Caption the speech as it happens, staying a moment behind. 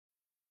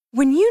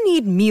When you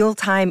need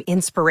mealtime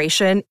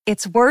inspiration,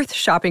 it's worth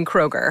shopping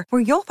Kroger,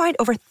 where you'll find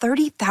over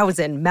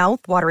 30,000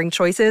 mouth-watering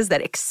choices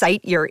that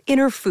excite your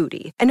inner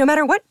foodie. And no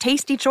matter what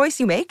tasty choice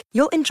you make,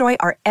 you'll enjoy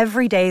our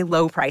everyday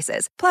low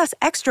prices, plus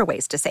extra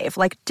ways to save,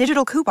 like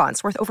digital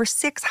coupons worth over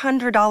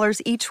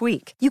 $600 each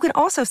week. You can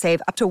also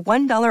save up to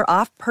 $1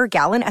 off per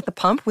gallon at the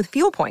pump with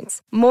fuel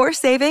points. More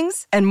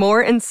savings and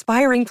more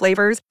inspiring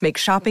flavors make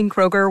shopping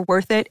Kroger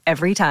worth it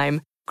every time.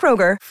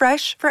 Kroger,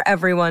 fresh for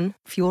everyone.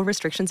 Fuel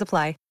restrictions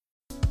apply.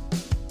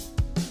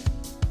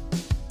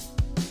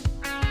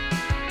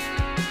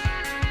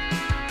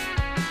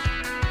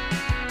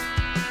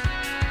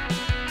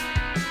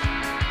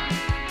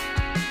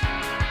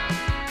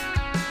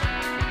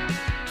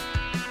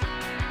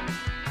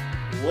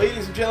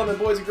 Ladies and gentlemen,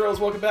 boys and girls,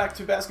 welcome back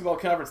to Basketball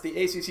Conference, the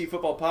ACC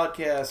Football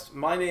Podcast.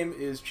 My name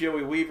is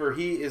Joey Weaver.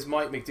 He is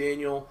Mike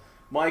McDaniel.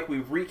 Mike,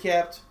 we've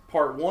recapped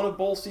Part 1 of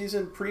bowl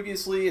season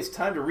previously. It's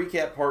time to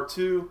recap Part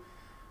 2.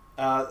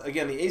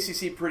 Again, the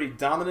ACC pretty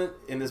dominant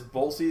in this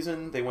bowl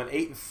season. They went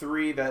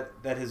 8-3.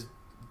 That has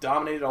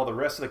dominated all the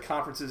rest of the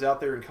conferences out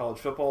there in college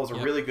football. It's a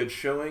really good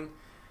showing.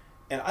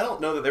 And I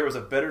don't know that there was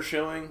a better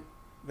showing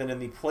than in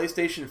the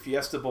PlayStation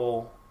Fiesta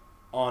Bowl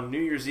on New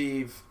Year's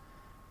Eve.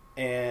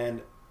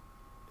 And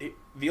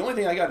the only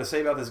thing I got to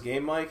say about this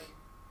game, Mike,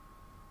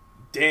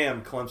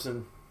 damn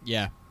Clemson.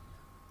 Yeah.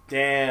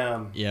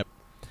 Damn. Yep.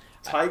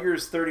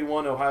 Tigers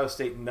 31, Ohio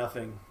State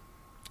nothing.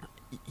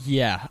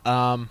 Yeah.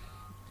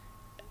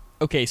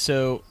 Okay,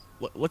 so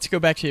let's go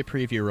back to the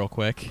preview real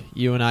quick.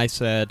 You and I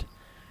said,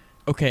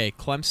 okay,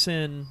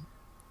 Clemson,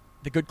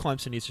 the good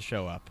Clemson needs to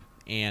show up,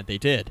 and they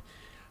did.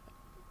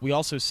 We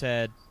also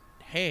said,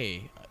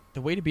 hey,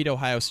 the way to beat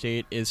Ohio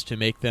State is to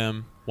make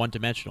them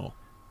one-dimensional.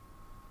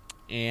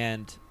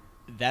 And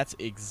that's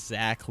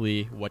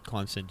exactly what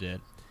Clemson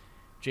did.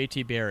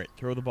 JT Barrett,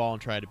 throw the ball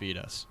and try to beat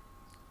us.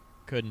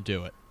 Couldn't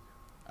do it.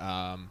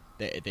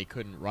 They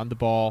couldn't run the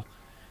ball.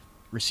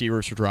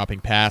 Receivers were dropping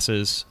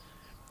passes.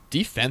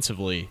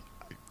 Defensively,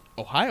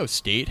 Ohio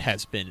State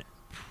has been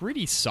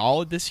pretty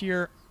solid this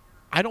year.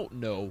 I don't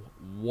know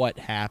what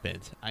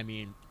happened. I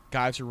mean,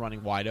 guys are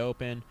running wide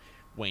open.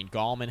 Wayne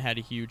Gallman had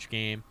a huge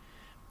game.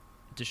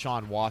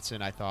 Deshaun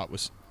Watson, I thought,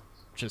 was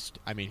just,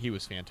 he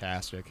was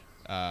fantastic.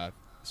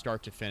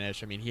 Start to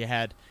finish. I mean, he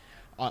had,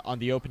 on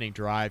the opening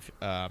drive,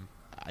 I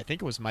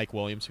think it was Mike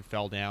Williams who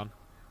fell down.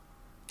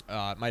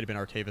 It might have been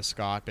Artavis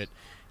Scott,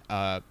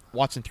 but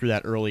Watson threw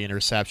that early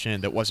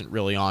interception that wasn't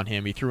really on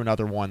him. He threw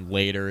another one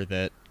later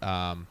that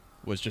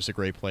was just a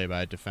great play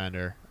by a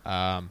defender.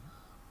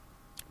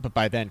 But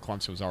by then,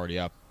 Clemson was already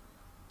up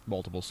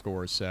multiple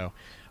scores, so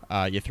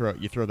you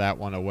throw that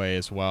one away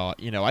as well.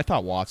 I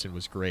thought Watson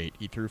was great.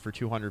 He threw for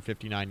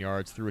 259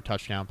 yards, threw a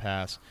touchdown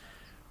pass.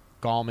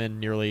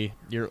 Gallman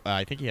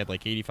I think he had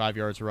like 85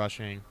 yards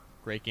rushing.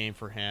 Great game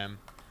for him.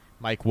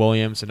 Mike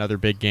Williams, another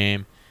big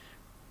game.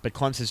 But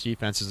Clemson's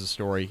defense is a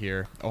story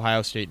here.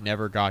 Ohio State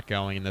never got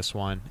going in this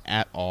one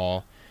at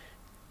all.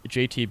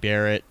 JT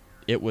Barrett,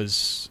 it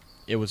was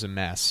a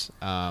mess.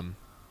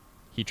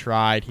 He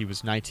tried. He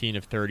was 19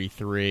 of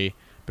 33,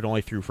 but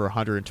only threw for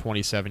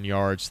 127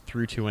 yards,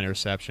 threw 2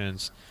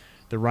 interceptions.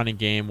 The running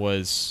game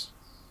was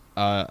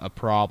a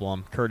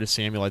problem. Curtis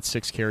Samuel had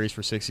 6 carries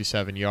for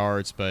 67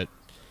 yards, but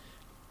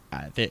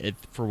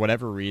for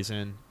whatever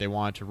reason, they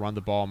wanted to run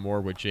the ball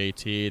more with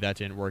JT. That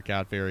didn't work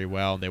out very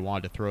well, and they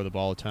wanted to throw the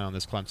ball a ton on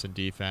this Clemson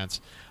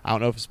defense. I don't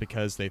know if it's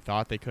because they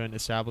thought they couldn't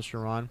establish a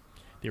run.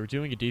 They were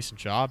doing a decent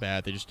job at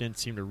it. They just didn't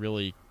seem to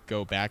really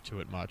go back to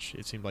it much.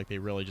 It seemed like they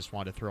really just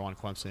wanted to throw on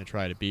Clemson and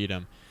try to beat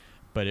them,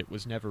 but it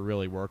was never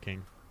really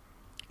working,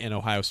 and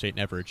Ohio State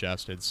never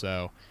adjusted.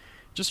 So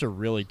just a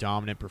really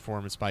dominant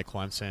performance by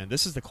Clemson.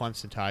 This is the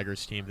Clemson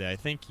Tigers team that I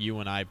think you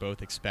and I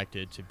both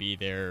expected to be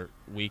there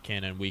week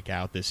in and week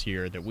out this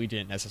year that we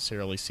didn't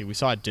necessarily see. We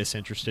saw a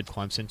disinterested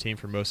Clemson team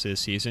for most of the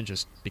season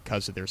just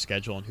because of their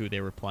schedule and who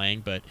they were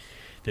playing, but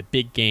the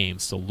big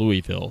games, the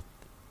Louisville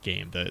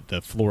game,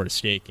 the Florida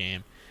State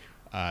game,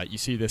 you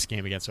see this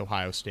game against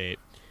Ohio State,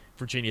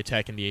 Virginia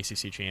Tech in the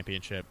ACC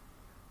Championship.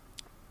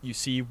 You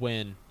see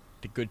when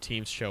the good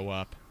teams show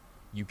up,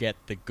 you get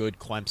the good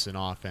Clemson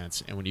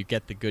offense. And when you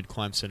get the good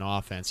Clemson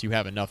offense, you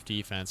have enough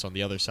defense on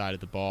the other side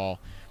of the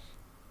ball.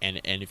 And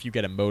if you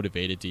get a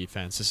motivated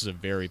defense, this is a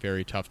very,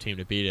 very tough team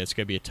to beat. It's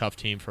going to be a tough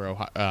team for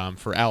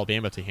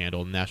Alabama to handle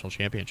in the national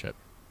championship.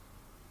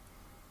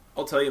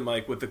 I'll tell you,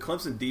 Mike, with the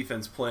Clemson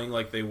defense playing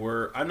like they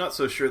were, I'm not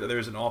so sure that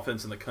there's an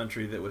offense in the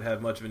country that would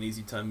have much of an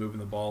easy time moving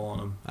the ball on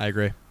them. I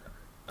agree.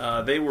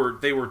 They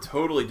were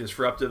totally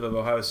disruptive of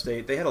Ohio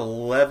State. They had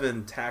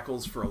 11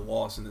 tackles for a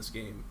loss in this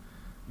game.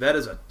 That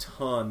is a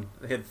ton.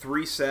 They had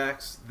 3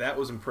 sacks. That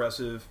was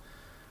impressive.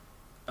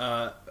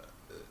 The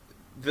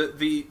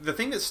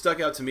thing that stuck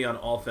out to me on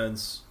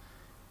offense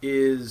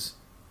is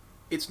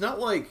it's not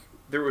like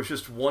there was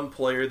just one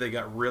player that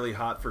got really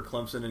hot for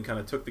Clemson and kind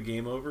of took the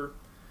game over.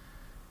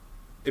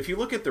 If you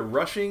look at the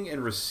rushing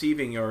and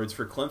receiving yards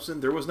for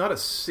Clemson, there was not a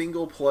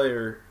single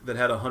player that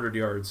had 100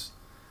 yards.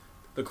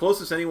 The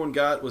closest anyone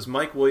got was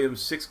Mike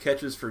Williams, 6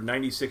 catches for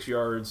 96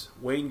 yards.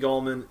 Wayne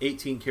Gallman,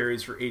 18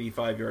 carries for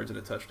 85 yards and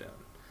a touchdown.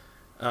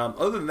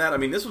 Other than that, I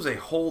mean, this was a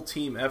whole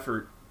team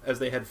effort as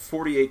they had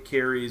 48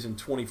 carries and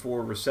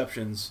 24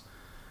 receptions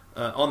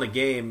on the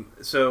game.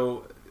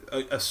 So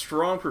a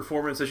strong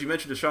performance. As you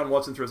mentioned, Deshaun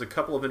Watson throws a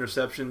couple of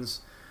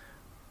interceptions.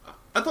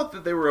 I thought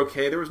that they were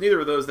okay. There was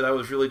neither of those that I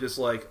was really just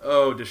like,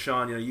 oh,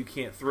 Deshaun, you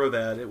can't throw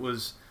that. It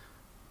was,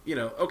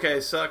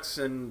 okay, sucks,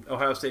 and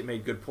Ohio State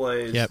made good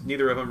plays. Yep.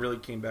 Neither of them really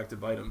came back to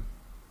bite them.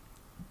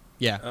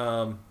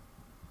 Yeah.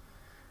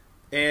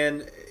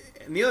 And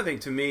the other thing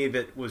to me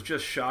that was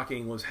just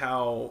shocking was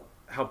how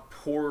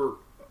poor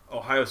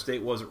Ohio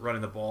State was at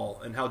running the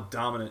ball and how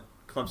dominant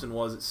Clemson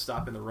was at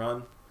stopping the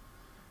run.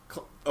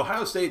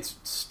 Ohio State's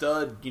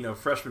stud,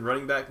 freshman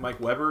running back Mike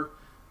Weber,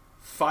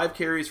 5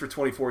 carries for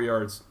 24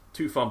 yards,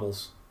 2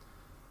 fumbles.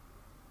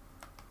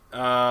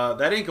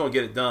 That ain't going to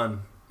get it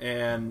done.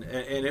 And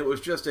it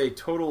was just a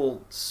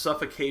total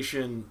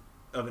suffocation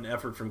of an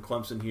effort from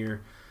Clemson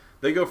here.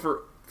 They go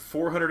for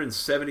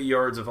 470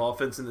 yards of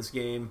offense in this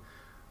game.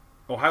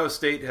 Ohio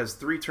State has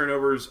 3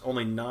 turnovers,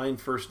 only 9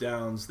 first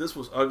downs. This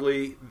was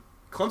ugly.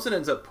 Clemson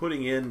ends up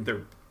putting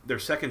in their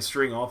second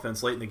string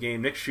offense late in the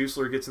game. Nick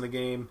Schuessler gets in the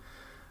game,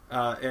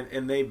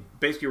 and they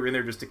basically were in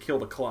there just to kill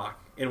the clock.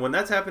 And when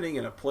that's happening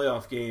in a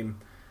playoff game,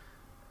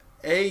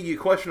 A, you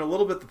question a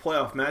little bit the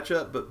playoff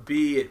matchup, but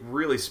B, it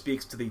really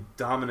speaks to the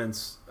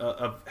dominance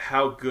of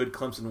how good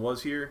Clemson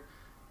was here.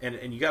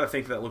 And you got to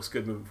think that looks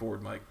good moving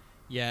forward, Mike.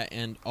 Yeah,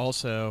 and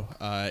also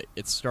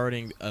it's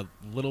starting a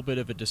little bit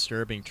of a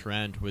disturbing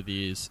trend with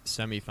these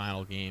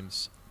semifinal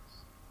games.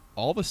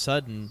 All of a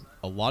sudden,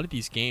 a lot of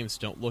these games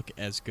don't look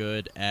as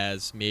good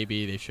as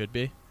maybe they should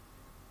be.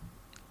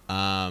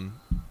 I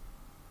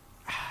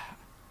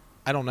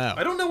don't know.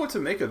 I don't know what to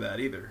make of that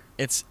either.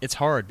 It's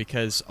hard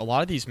because a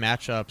lot of these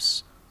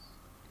matchups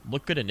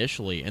look good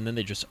initially, and then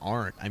they just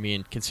aren't. I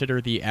mean,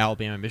 consider the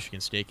Alabama-Michigan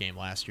State game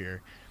last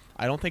year.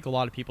 I don't think a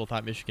lot of people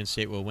thought Michigan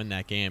State would win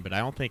that game, but I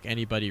don't think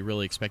anybody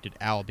really expected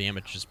Alabama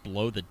to just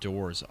blow the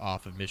doors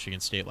off of Michigan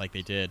State like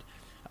they did,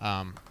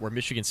 where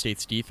Michigan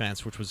State's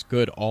defense, which was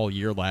good all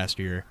year last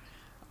year,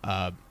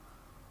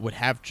 would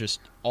have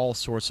just all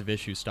sorts of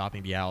issues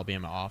stopping the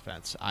Alabama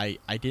offense. I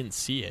didn't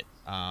see it.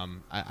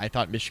 I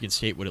thought Michigan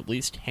State would at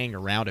least hang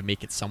around and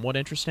make it somewhat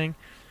interesting.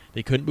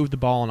 They couldn't move the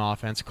ball on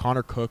offense.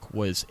 Connor Cook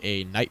was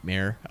a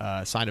nightmare,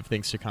 a sign of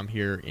things to come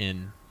here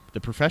in the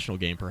professional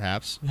game,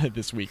 perhaps,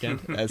 this weekend,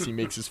 as he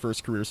makes his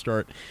first career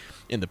start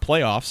in the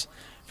playoffs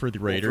for the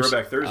Raiders.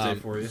 Throwback Thursday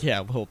for you.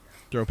 Yeah, a little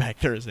Throwback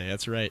Thursday,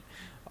 that's right,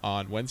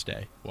 on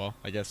Wednesday. Well,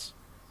 I guess,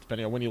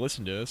 depending on when you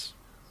listen to this,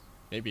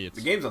 maybe it's...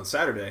 The game's on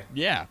Saturday.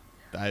 Yeah,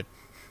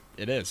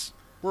 it is.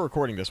 We're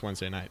recording this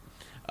Wednesday night.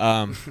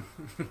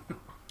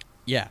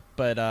 Yeah,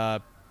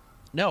 but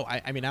no,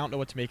 I mean, I don't know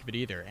what to make of it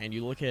either. And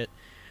you look at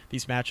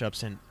these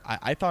matchups, and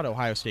I thought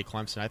Ohio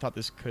State-Clemson, I thought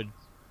this could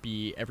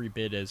be every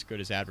bit as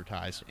good as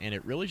advertised, and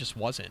it really just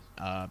wasn't.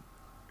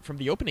 From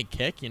the opening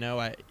kick, I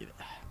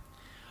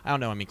don't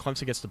know. I mean,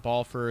 Clemson gets the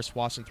ball first.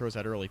 Watson throws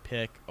that early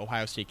pick.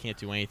 Ohio State can't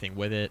do anything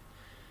with it.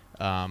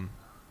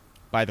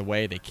 By the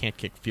way, they can't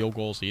kick field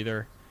goals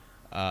either.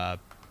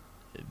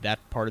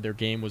 That part of their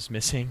game was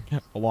missing,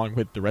 along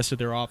with the rest of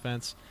their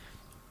offense.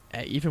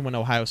 Even when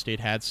Ohio State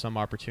had some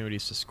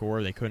opportunities to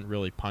score, they couldn't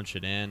really punch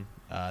it in.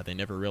 They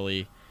never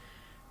really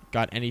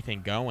got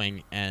anything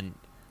going, and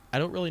I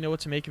don't really know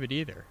what to make of it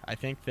either. I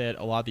think that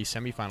a lot of these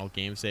semifinal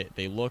games,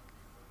 they look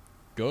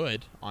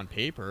good on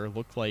paper,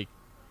 look like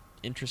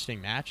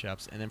interesting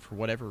matchups, and then for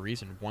whatever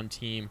reason, one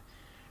team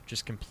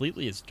just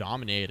completely has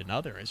dominated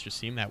another. It's just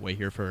seemed that way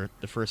here for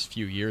the first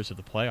few years of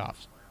the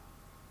playoffs.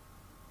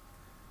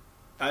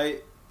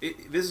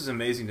 This is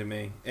amazing to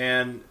me.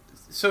 And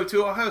so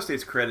to Ohio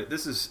State's credit,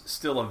 this is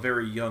still a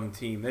very young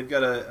team. They've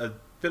got a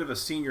bit of a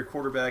senior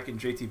quarterback in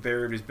J.T.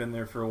 Barrett who's been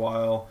there for a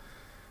while.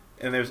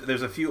 And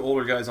there's a few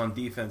older guys on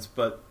defense,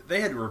 but they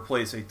had to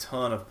replace a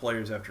ton of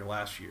players after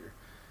last year.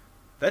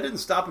 That didn't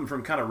stop them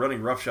from kind of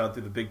running roughshod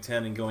through the Big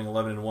Ten and going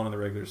 11-1 in the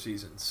regular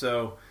season.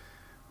 So,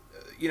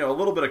 a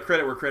little bit of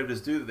credit where credit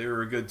is due that they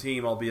were a good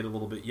team, albeit a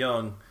little bit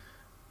young.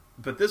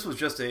 But this was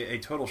just a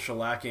total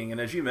shellacking.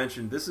 And as you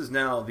mentioned, this is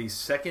now the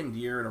second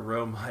year in a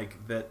row,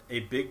 Mike, that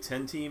a Big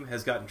Ten team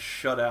has gotten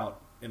shut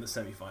out in the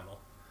semifinal.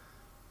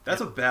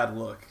 That's a bad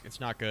look. It's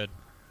not good.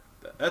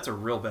 That's a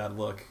real bad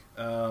look.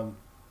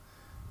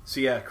 So,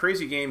 yeah,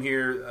 crazy game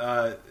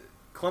here.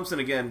 Clemson,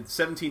 again,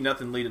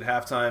 17-0 lead at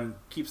halftime,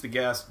 keeps the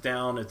gas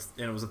down, and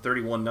it was a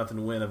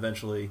 31-0 win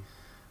eventually.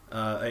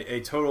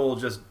 A total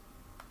just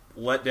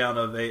letdown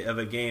of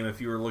a game if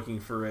you were looking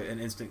for an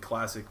instant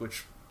classic,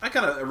 which I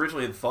kind of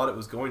originally had thought it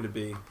was going to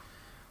be.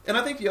 And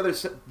I think the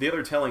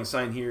other telling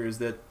sign here is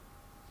that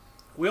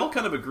we all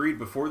kind of agreed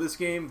before this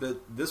game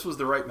that this was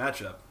the right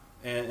matchup.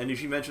 And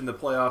as you mentioned, the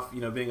playoff,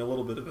 being a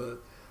little bit of a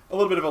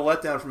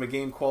letdown from a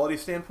game quality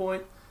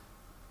standpoint.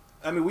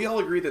 I mean, we all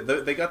agree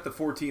that they got the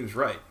 4 teams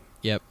right.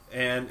 Yep.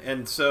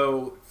 And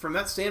so from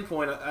that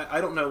standpoint,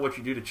 I don't know what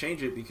you do to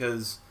change it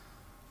because,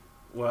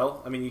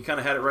 well, I mean, you kind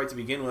of had it right to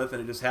begin with,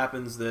 and it just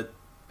happens that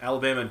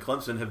Alabama and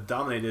Clemson have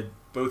dominated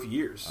both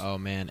years. Oh,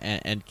 man.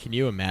 And can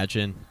you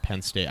imagine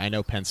Penn State? I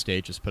know Penn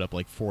State just put up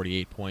like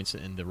 48 points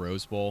in the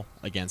Rose Bowl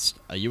against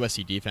a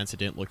USC defense that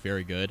didn't look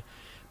very good.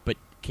 But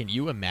can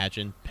you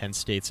imagine Penn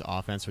State's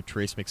offense with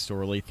Trace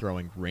McSorley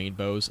throwing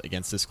rainbows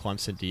against this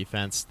Clemson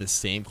defense, the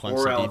same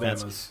Clemson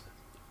defense?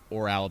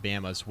 Or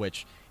Alabama's,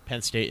 which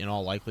Penn State in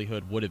all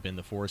likelihood would have been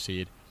the 4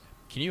 seed.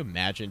 Can you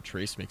imagine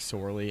Trace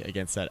McSorley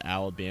against that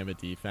Alabama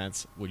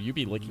defense? Would you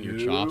be licking your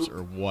chops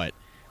or what?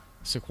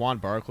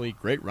 Saquon Barkley,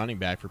 great running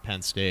back for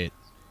Penn State.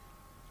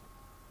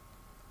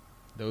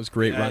 Those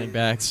great running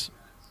backs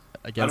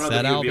against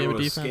that Alabama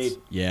defense?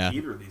 Yeah.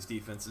 Either of these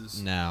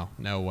defenses. No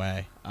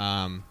way.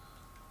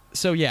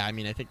 So, yeah, I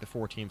mean, I think the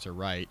 4 teams are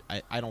right.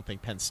 I don't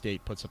think Penn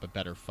State puts up a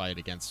better fight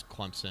against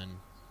Clemson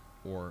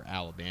or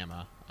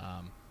Alabama.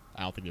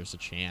 I don't think there's a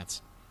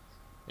chance.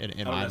 In my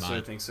mind. I don't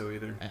necessarily think so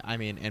either. I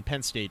mean, and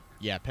Penn State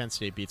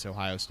beats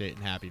Ohio State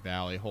in Happy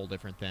Valley, a whole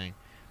different thing.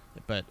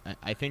 But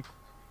I think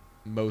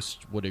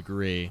most would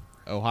agree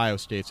Ohio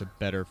State's a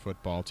better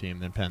football team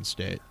than Penn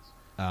State.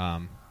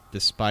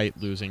 Despite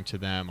losing to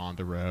them on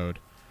the road,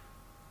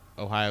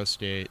 Ohio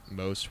State,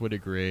 most would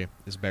agree,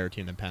 is a better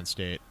team than Penn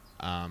State.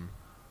 And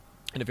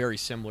a very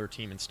similar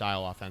team in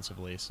style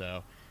offensively.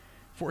 So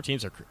the 4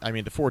 teams in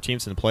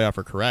the playoff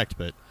are correct,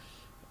 but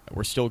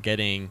we're still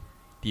getting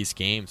these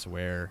games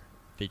where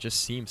they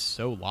just seem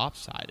so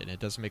lopsided. It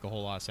doesn't make a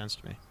whole lot of sense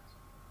to me.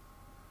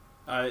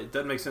 It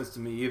doesn't make sense to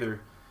me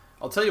either.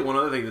 I'll tell you one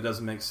other thing that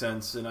doesn't make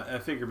sense, and I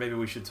figure maybe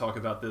we should talk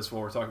about this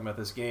while we're talking about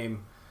this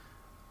game.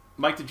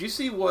 Mike, did you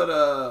see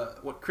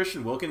what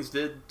Christian Wilkins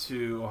did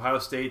to Ohio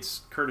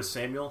State's Curtis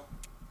Samuel?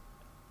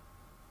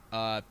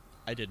 I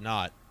did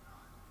not.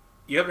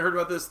 You haven't heard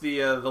about this?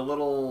 The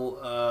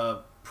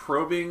little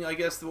probing, I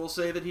guess we'll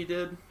say, that he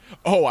did?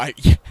 Oh,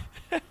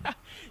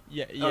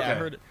 yeah, okay. I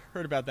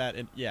heard about that,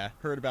 and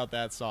heard about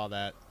that, saw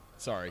that.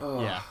 Sorry,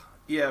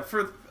 yeah.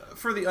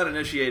 For the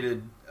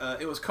uninitiated,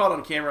 it was caught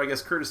on camera. I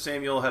guess Curtis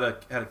Samuel had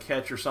a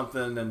catch or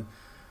something, and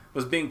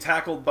was being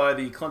tackled by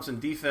the Clemson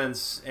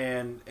defense,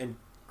 and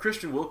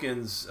Christian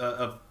Wilkins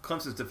of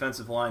Clemson's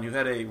defensive line, who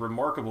had a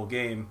remarkable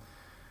game,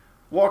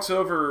 walks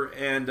over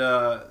and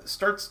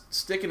starts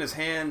sticking his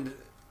hand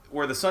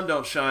where the sun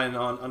don't shine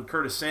on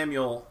Curtis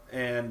Samuel,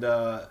 and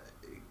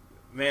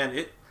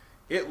man,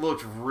 it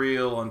looked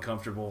real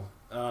uncomfortable.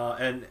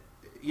 And,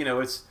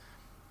 it's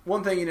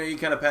one thing, you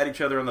kind of pat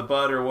each other on the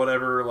butt or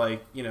whatever,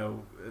 like,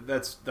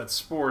 that's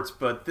sports,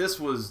 but this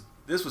was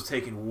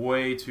taken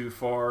way too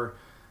far.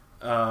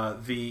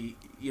 Ben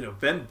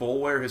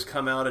Boulware has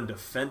come out and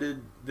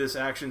defended this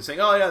action, saying,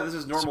 oh, yeah, this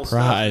is normal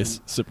stuff.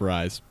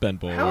 Surprise, Ben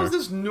Boulware. How is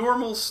this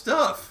normal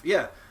stuff?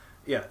 Yeah.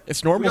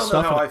 It's normal stuff. We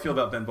all know how I feel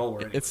about Ben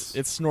Boulware. Anyways.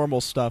 It's normal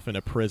stuff in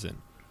a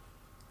prison.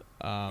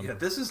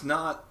 This is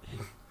not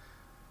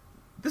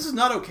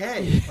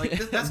okay. Like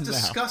that's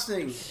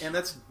disgusting, and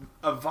that's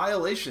a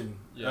violation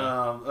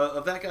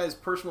of that guy's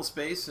personal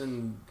space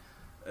and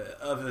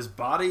of his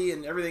body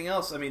and everything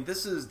else. I mean,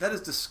 that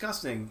is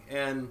disgusting,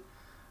 and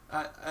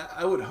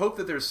I would hope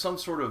that there's some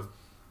sort of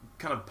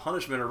kind of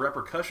punishment or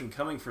repercussion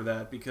coming for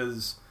that,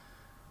 because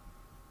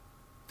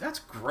that's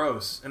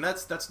gross and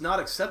that's not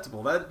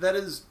acceptable. That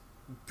is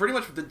pretty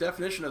much the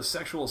definition of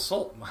sexual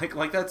assault.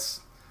 Like that's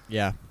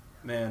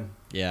man.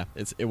 Yeah,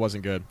 it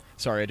wasn't good.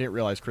 Sorry, I didn't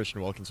realize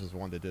Christian Wilkins was the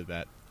one that did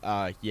that.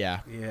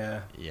 Yeah.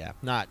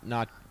 Not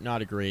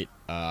a great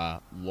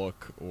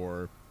look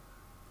or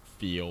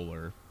feel,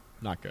 or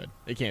not good.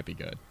 It can't be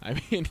good.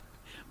 I mean,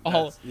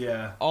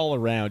 all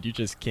around, you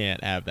just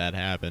can't have that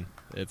happen.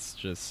 It's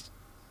just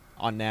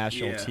on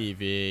national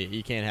TV.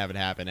 You can't have it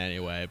happen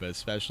anyway, but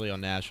especially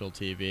on national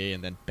TV,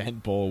 and then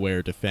Ben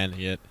Boulware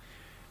defending it,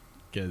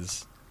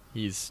 because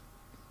he's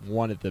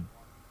one of the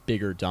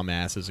bigger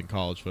dumbasses in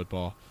college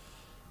football.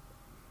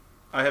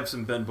 I have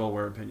some Ben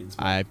Boulware opinions.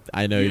 I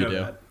know you do.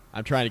 That.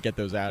 I'm trying to get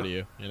those out of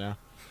you,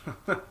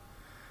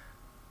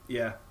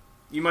 Yeah.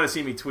 You might have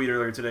seen me tweet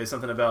earlier today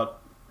something about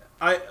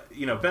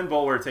Ben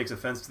Boulware takes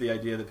offense to the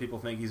idea that people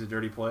think he's a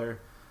dirty player.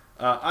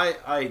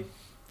 I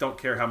don't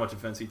care how much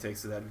offense he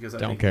takes to that, because I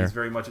think he's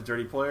very much a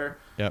dirty player.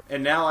 Yep.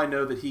 And now I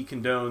know that he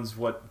condones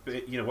what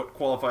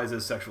qualifies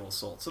as sexual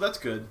assault. So that's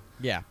good.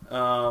 Yeah.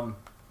 So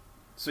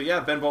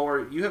Ben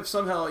Boulware, you have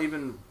somehow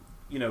even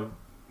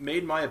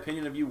made my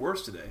opinion of you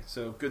worse today.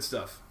 So good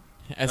stuff.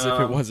 As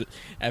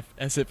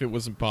if it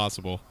wasn't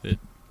possible. It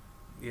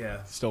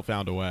still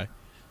found a way.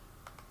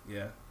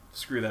 Yeah.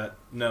 Screw that.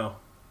 No.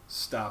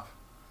 Stop.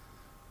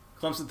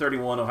 Clemson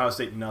 31, Ohio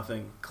State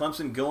nothing.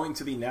 Clemson going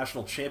to the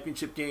national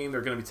championship game.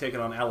 They're going to be taking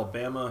on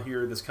Alabama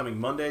here this coming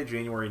Monday,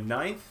 January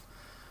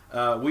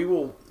 9th. We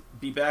will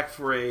be back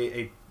for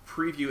a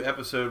preview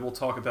episode. We'll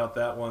talk about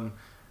that one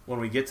when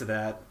we get to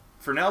that.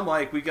 For now,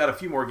 Mike, we've got a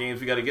few more games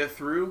we got to get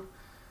through.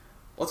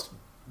 Let's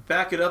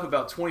back it up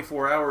about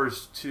 24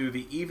 hours to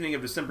the evening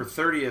of December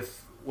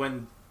 30th,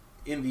 when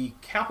in the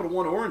Capital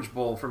One Orange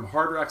Bowl from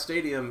Hard Rock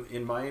Stadium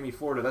in Miami,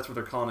 Florida. That's what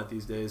they're calling it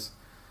these days.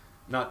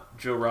 Not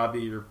Joe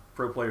Robbie or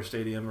Pro Player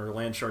Stadium or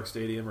Landshark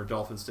Stadium or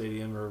Dolphin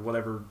Stadium or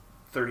whatever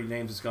 30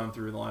 names it's gone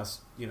through in the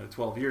last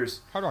 12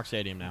 years. Hard Rock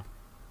Stadium now.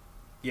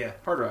 Yeah,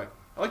 Hard Rock.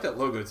 I like that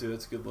logo too.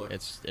 That's a good look.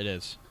 It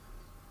is.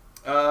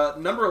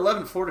 Number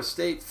 11, Florida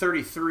State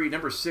 33.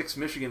 Number 6,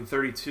 Michigan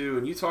 32.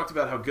 And you talked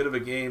about how good of a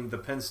game the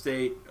Penn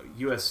State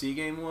USC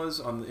game was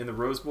in the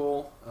Rose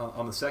Bowl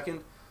on the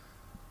second.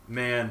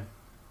 Man,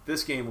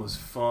 this game was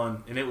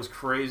fun and it was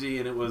crazy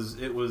and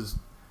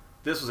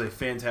this was a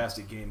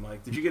fantastic game,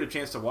 Mike. Did you get a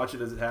chance to watch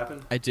it as it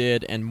happened? I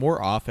did, and more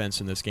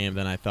offense in this game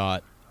than I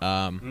thought.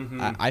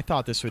 I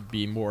thought this would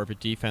be more of a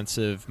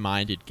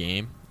defensive-minded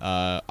game.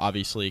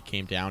 Obviously, it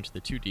came down to the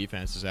two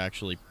defenses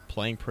actually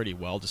playing pretty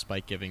well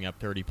despite giving up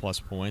 30-plus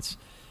points.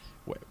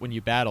 When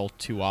you battle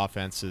two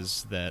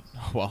offenses that,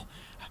 well,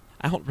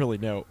 I don't really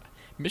know.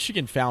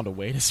 Michigan found a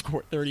way to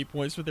score 30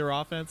 points with their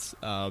offense.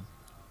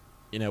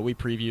 We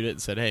previewed it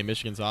and said, hey,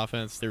 Michigan's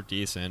offense, they're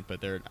decent, but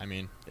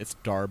it's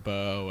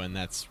Darboh, and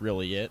that's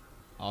really it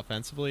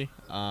offensively.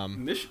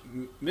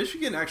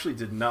 Michigan actually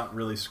did not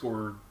really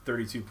score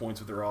 32 points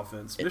with their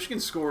offense. Michigan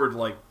scored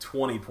like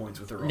 20 points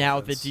with their offense.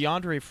 Now, the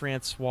DeAndre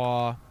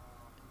Francois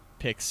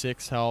pick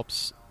six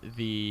helps.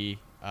 The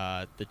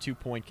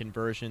 2-point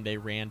conversion they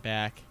ran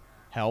back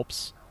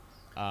helps.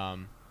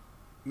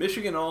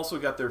 Michigan also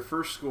got their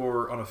first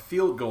score on a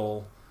field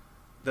goal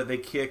that they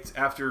kicked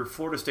after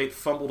Florida State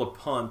fumbled a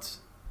punt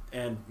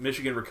and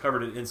Michigan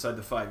recovered it inside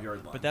the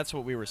 5-yard line. But that's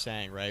what we were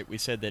saying, right? We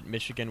said that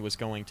Michigan was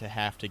going to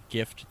have to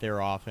gift their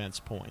offense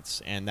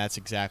points, and that's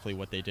exactly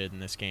what they did in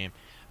this game.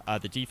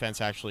 The defense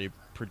actually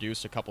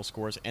produced a couple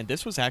scores, and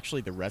this was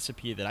actually the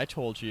recipe that I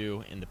told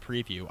you in the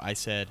preview. I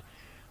said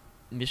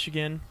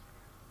Michigan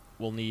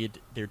will need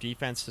their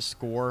defense to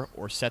score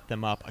or set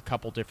them up a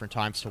couple different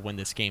times to win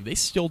this game. They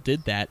still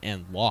did that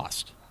and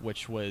lost,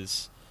 which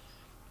was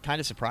kind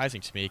of surprising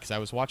to me because I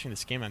was watching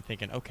this game and I'm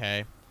thinking,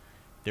 okay,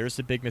 there's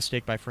the big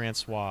mistake by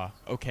Francois.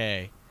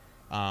 Okay,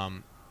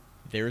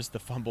 there's the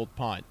fumbled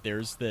punt.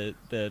 There's the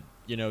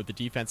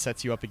defense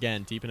sets you up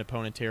again deep in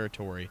opponent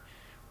territory.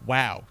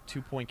 Wow,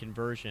 2-point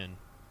conversion.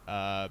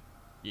 Run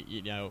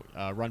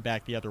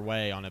back the other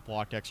way on a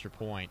blocked extra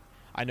point.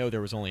 I know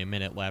there was only a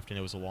minute left and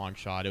it was a long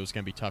shot. It was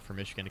going to be tough for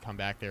Michigan to come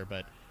back there,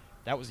 but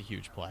that was a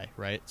huge play,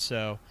 right?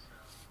 So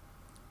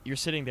you're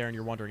sitting there and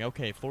you're wondering,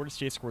 okay, Florida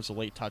State scores a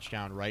late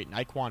touchdown, right?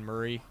 Nyquan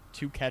Murray,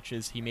 2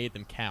 catches, he made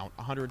them count.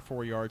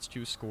 104 yards,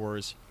 2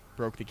 scores,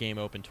 broke the game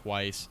open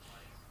twice.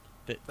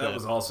 That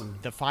was awesome.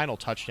 The final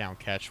touchdown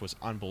catch was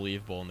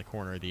unbelievable in the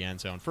corner of the end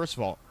zone. First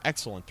of all,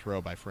 excellent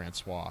throw by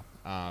Francois,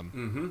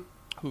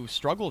 who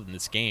struggled in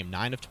this game,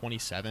 9 of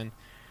 27.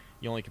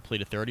 He only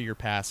completed 30-yard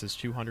passes,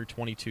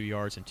 222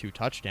 yards, and 2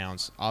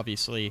 touchdowns.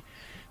 Obviously,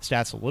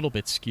 stats a little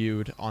bit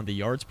skewed on the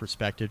yards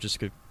perspective just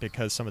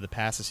because some of the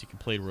passes he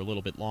completed were a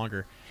little bit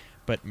longer.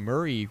 But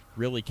Murray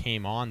really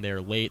came on there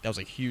late. That was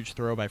a huge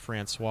throw by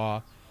Francois,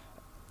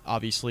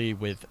 obviously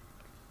with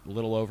a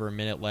little over a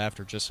minute left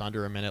or just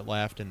under a minute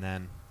left, and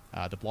then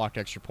the blocked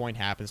extra point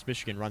happens.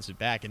 Michigan runs it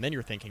back, and then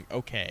you're thinking,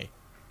 okay,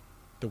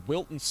 the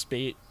Wilton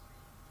Speight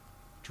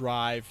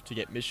drive to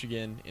get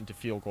Michigan into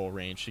field goal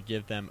range to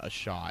give them a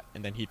shot,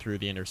 and then he threw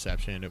the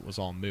interception and it was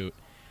all moot.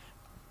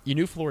 You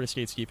knew Florida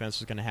State's defense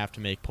was going to have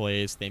to make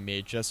plays. They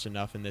made just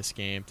enough in this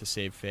game to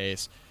save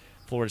face.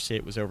 Florida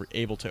State was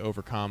able to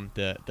overcome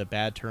the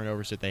bad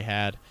turnovers that they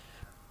had,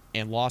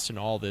 and lost in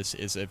all this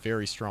is a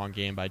very strong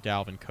game by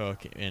Dalvin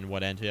Cook in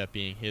what ended up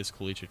being his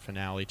collegiate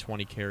finale.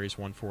 20 carries,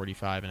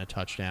 145, and a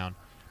touchdown.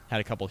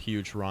 Had a couple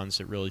huge runs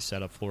that really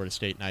set up Florida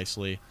State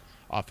nicely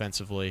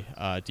offensively,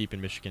 deep in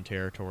Michigan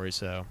territory.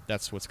 So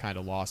that's what's kind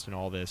of lost in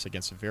all this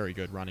against a very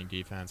good running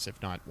defense,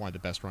 if not one of the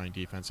best running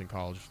defense in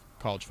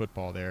college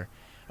football there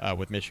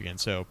with Michigan.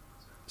 So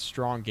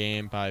strong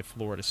game by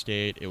Florida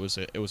State. It was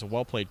a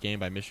well-played game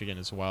by Michigan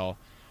as well.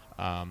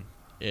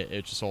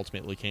 It just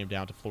ultimately came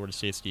down to Florida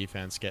State's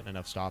defense getting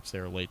enough stops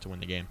there late to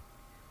win the game.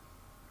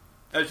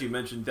 As you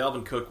mentioned,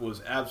 Dalvin Cook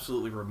was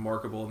absolutely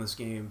remarkable in this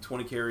game.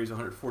 20 carries,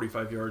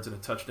 145 yards, and a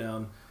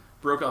touchdown.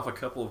 Broke off a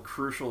couple of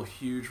crucial,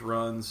 huge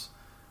runs.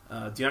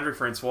 DeAndre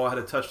Francois had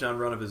a touchdown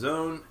run of his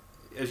own.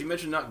 As you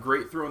mentioned, not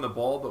great throwing the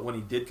ball, but when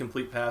he did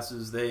complete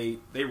passes, they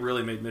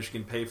really made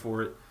Michigan pay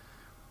for it.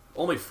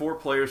 Only 4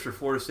 players for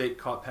Florida State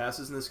caught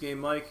passes in this game,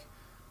 Mike.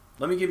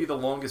 Let me give you the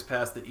longest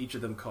pass that each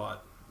of them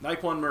caught.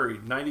 Nyquan Murray,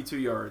 92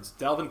 yards.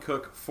 Dalvin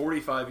Cook,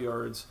 45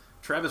 yards.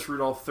 Travis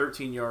Rudolph,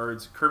 13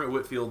 yards. Kermit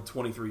Whitfield,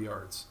 23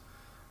 yards.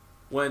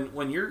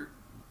 When you're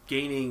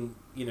gaining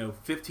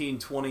 15,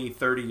 20,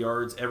 30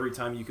 yards every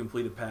time you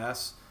complete a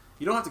pass,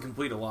 you don't have to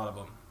complete a lot of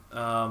them.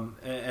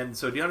 And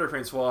so DeAndre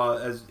Francois,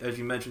 as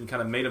you mentioned,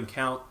 kind of made him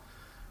count.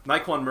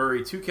 Nyquan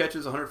Murray, 2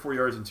 catches, 104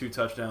 yards, and 2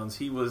 touchdowns.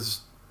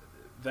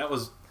 That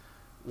was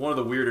one of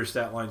the weirder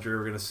stat lines you're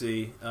ever going to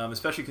see,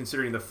 especially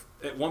considering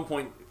at one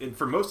point, and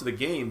for most of the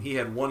game, he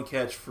had 1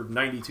 catch for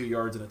 92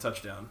 yards and a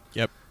touchdown.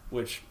 Yep.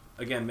 Which,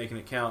 again, making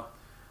it count.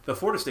 The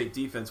Florida State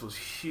defense was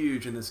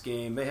huge in this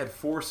game. They had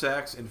 4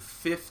 sacks and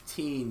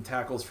 15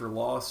 tackles for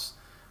loss.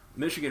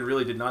 Michigan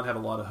really did not have a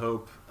lot of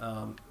hope.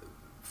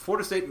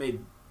 Florida State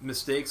made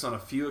mistakes on a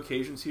few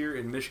occasions here,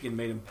 and Michigan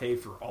made them pay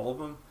for all of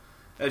them.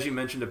 As you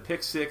mentioned, a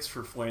pick 6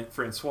 for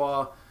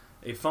Francois,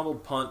 a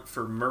fumbled punt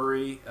for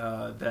Murray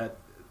that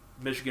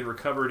Michigan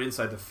recovered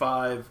inside the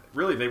 5.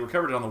 Really, they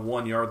recovered it on the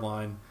 1-yard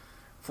line.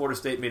 Florida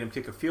State made them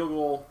kick a field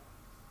goal.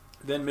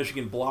 Then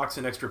Michigan blocks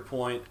an extra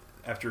point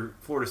after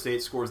Florida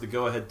State scores the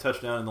go-ahead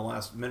touchdown in the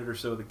last minute or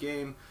so of the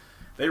game.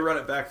 They run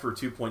it back for a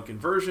 2-point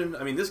conversion.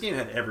 I mean, this game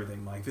had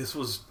everything, Mike. This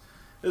was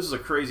a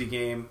crazy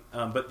game.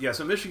 But yeah,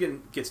 so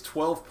Michigan gets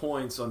 12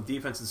 points on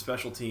defense and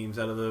special teams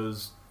out of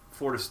those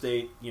Florida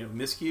State,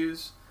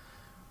 miscues.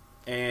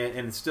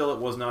 And still it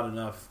was not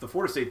enough. The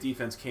Florida State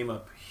defense came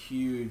up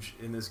huge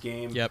in this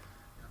game. Yep.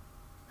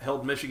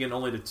 Held Michigan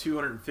only to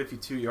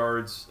 252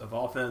 yards of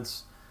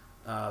offense,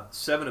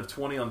 7 of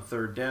 20 on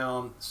third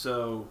down.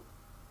 So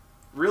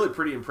really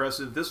pretty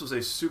impressive. This was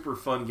a super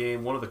fun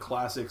game, one of the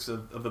classics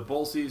of the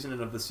bowl season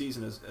and of the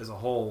season as a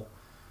whole.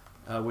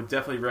 Would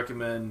definitely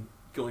recommend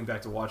going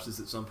back to watch this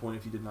at some point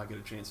if you did not get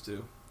a chance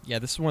to. Yeah,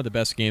 this is one of the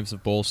best games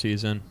of bowl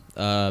season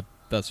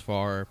thus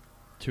far.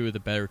 Two of the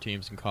better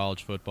teams in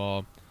college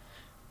football.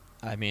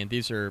 I mean,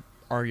 these are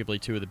arguably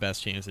two of the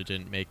best teams that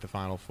didn't make the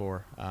Final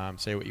Four.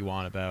 Say what you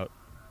want about,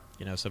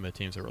 some of the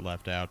teams that were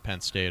left out,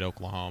 Penn State,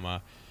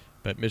 Oklahoma,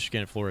 but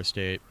Michigan and Florida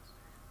State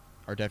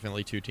are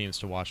definitely two teams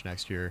to watch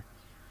next year.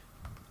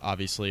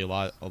 Obviously, a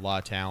lot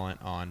of talent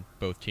on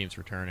both teams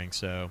returning,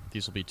 so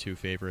these will be two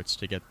favorites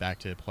to get back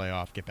to the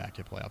playoff,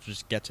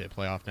 just get to the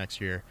playoff next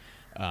year,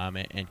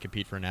 and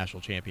compete for a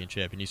national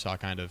championship. And you saw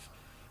kind of,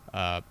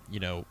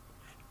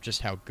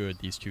 just how good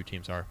these two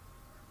teams are.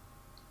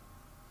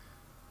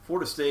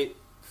 Florida State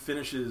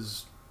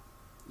finishes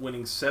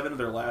winning 7 of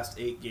their last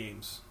 8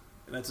 games,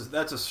 and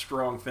that's a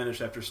strong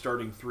finish after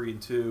starting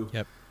 3-2.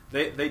 Yep.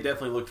 They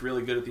definitely looked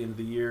really good at the end of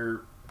the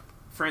year.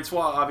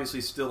 Francois obviously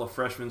still a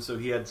freshman, so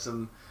he had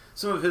some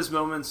of his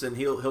moments, and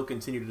he'll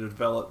continue to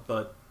develop.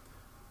 But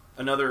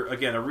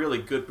a really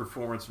good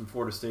performance from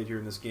Florida State here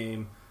in this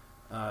game.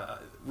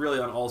 Really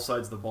on all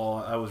sides of the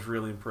ball, I was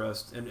really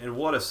impressed, and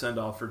what a send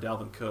off for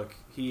Dalvin Cook.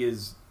 He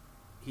is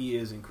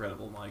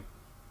incredible, Mike.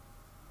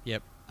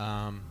 Yep.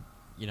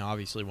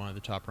 Obviously one of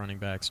the top running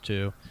backs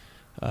too.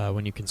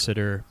 When you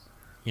consider,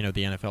 the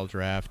NFL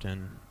draft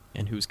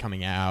and who's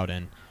coming out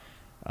and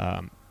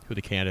who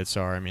the candidates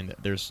are. I mean,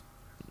 there's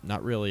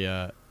not really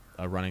a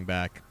running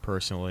back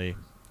personally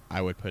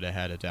I would put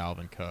ahead of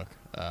Dalvin Cook.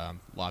 A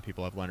lot of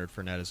people have Leonard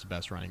Fournette as the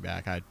best running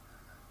back.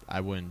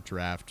 I wouldn't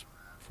draft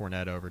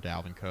Fournette over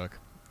Dalvin Cook.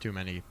 Too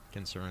many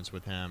concerns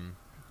with him,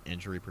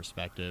 injury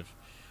perspective.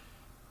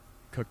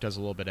 Cook does a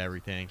little bit of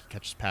everything. He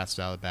catches passes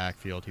out of the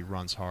backfield. He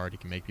runs hard. He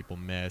can make people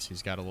miss.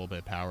 He's got a little bit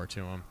of power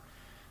to him.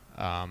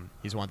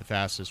 He's one of the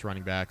fastest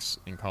running backs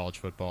in college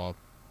football.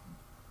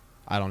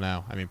 I don't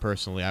know. I mean,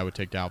 personally, I would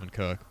take Dalvin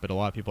Cook, but a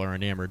lot of people are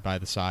enamored by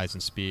the size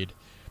and speed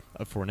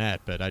of Fournette,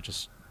 but I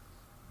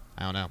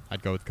don't know.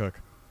 I'd go with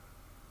Cook.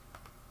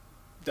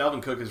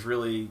 Dalvin Cook is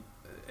really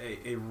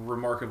a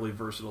remarkably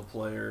versatile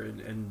player,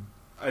 and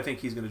I think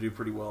he's going to do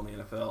pretty well in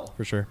the NFL.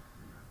 For sure.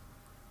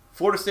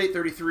 Florida State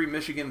 33,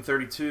 Michigan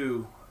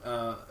 32.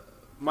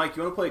 Mike,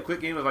 you want to play a quick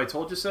game of I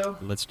Told You So?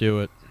 Let's do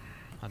it,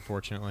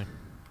 unfortunately.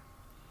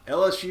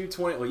 LSU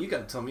 20. Well, you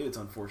got to tell me it's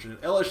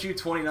unfortunate. LSU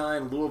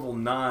 29, Louisville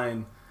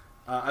 9.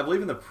 I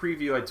believe in the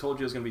preview I told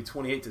you it was going to be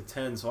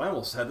 28-10, so I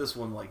almost had this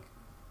one like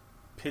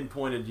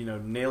pinpointed,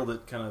 nailed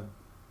it, kind of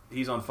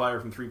he's on fire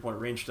from three-point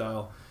range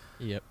style.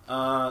 Yep.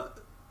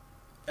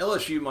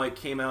 LSU, Mike,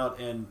 came out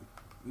and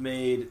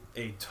made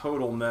a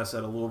total mess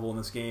out of Louisville in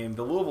this game.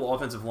 The Louisville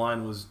offensive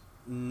line was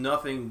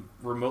nothing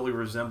remotely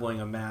resembling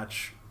a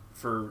match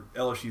for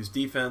LSU's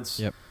defense.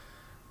 Yep.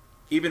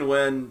 Even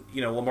when,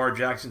 Lamar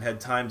Jackson had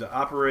time to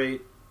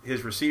operate,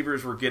 his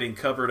receivers were getting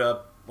covered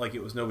up like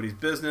it was nobody's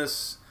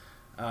business.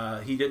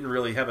 He didn't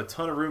really have a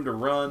ton of room to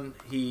run.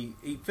 He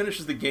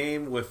finishes the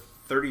game with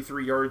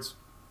 33 yards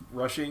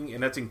rushing,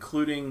 and that's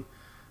including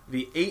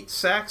the 8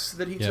 sacks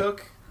that he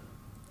took.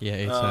 Yeah,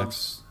 8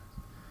 sacks.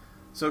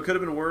 So it could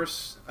have been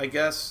worse, I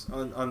guess,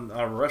 on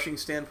a rushing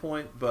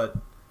standpoint, but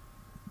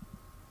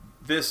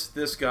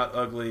this got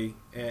ugly,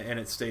 and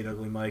it stayed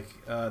ugly,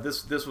 Mike.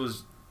 This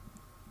was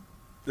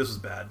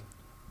bad.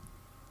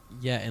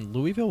 Yeah, and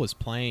Louisville was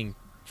playing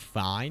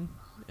fine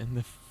in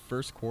the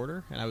first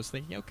quarter, and I was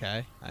thinking,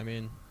 okay, I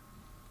mean,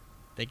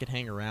 they could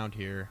hang around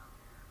here.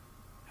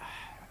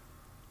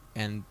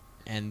 And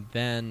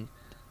then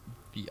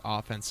the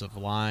offensive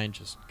line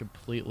just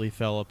completely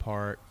fell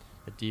apart.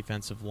 The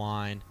defensive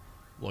line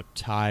looked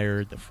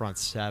tired. The front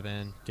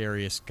seven,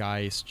 Darius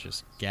Geist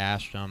just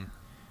gashed them.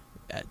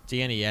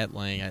 Danny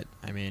Etling,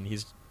 I mean,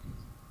 he's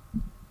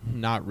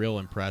not real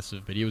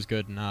impressive, but he was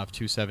good enough.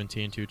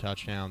 217, 2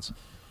 touchdowns.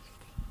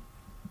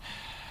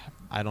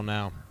 I don't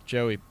know.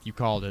 Joey, you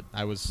called it.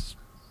 I was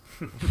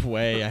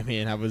way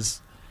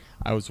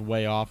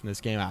off in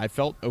this game. I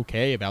felt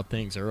okay about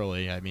things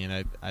early. I mean,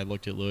 I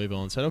looked at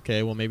Louisville and said,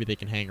 okay, well, maybe they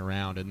can hang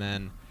around. And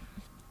then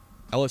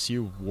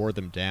LSU wore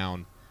them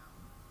down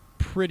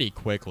pretty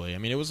quickly. I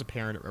mean, it was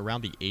apparent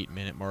around the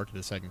 8-minute mark of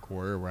the second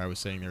quarter where I was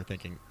sitting there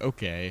thinking,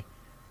 okay,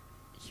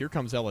 here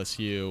comes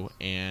LSU,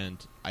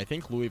 and I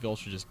think Louisville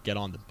should just get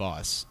on the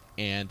bus.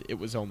 And it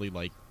was only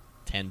like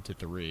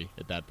 10-3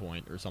 at that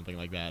point or something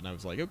like that. And I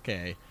was like,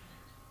 okay,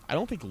 I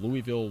don't think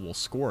Louisville will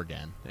score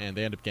again, and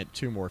they end up getting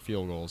 2 more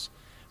field goals.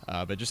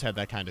 But just had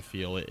that kind of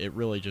feel. It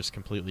really just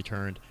completely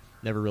turned.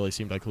 Never really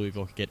seemed like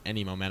Louisville could get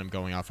any momentum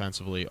going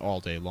offensively all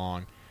day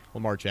long.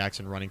 Lamar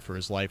Jackson running for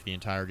his life the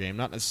entire game.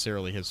 Not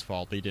necessarily his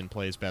fault. He didn't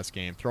play his best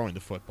game. Throwing the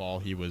football,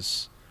 he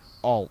was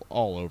all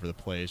over the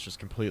place, just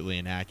completely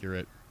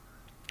inaccurate.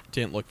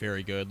 Didn't look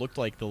very good. Looked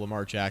like the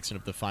Lamar Jackson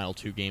of the final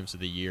 2 games of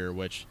the year,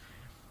 which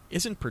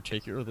isn't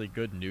particularly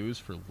good news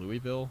for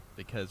Louisville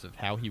because of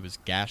how he was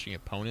gashing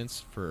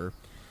opponents for,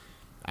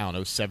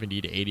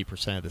 70 to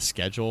 80% of the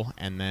schedule.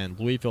 And then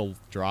Louisville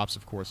drops,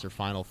 of course, their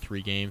final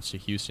 3 games to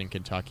Houston,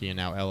 Kentucky, and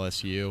now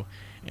LSU.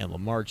 And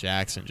Lamar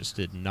Jackson just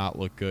did not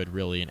look good,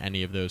 really, in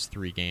any of those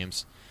 3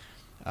 games.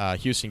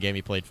 Houston game,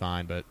 he played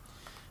fine, but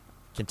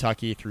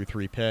Kentucky threw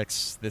 3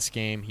 picks. This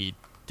game, he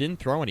didn't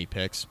throw any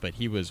picks, but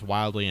he was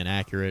wildly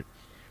inaccurate.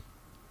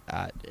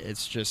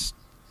 It's just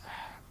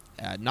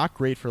not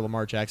great for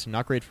Lamar Jackson,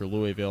 not great for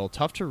Louisville.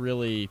 Tough to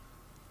really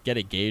get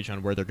a gauge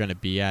on where they're going to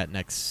be at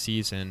next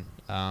season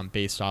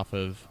based off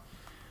of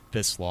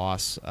this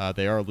loss.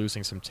 They are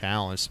losing some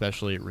talent,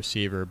 especially at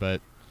receiver,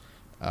 but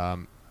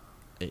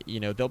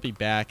they'll be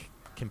back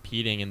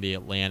competing in the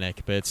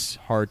Atlantic, but it's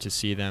hard to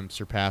see them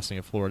surpassing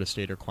a Florida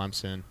State or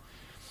Clemson.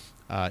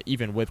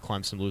 Even with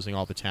Clemson losing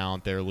all the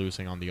talent they're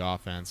losing on the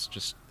offense,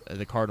 just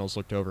the Cardinals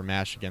looked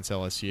overmatched against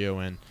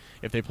LSU, and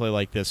if they play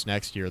like this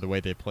next year, the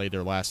way they played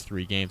their last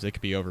 3 games, they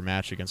could be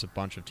overmatched against a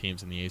bunch of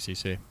teams in the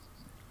ACC.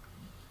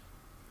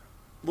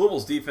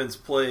 Louisville's defense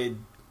played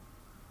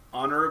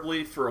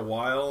honorably for a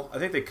while. I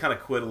think they kind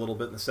of quit a little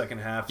bit in the second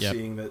half,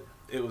 seeing that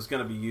it was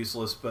going to be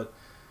useless. But,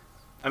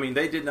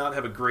 they did not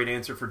have a great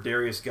answer for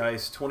Darius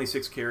Geis.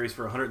 26 carries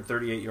for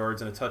 138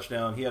 yards and a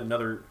touchdown. He had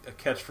a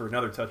catch for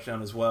another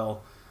touchdown as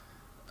well.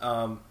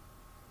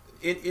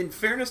 In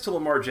fairness to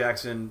Lamar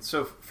Jackson,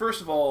 so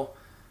first of all,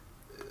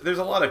 there's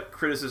a lot of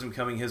criticism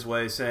coming his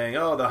way saying,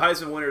 oh, the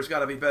Heisman winner's got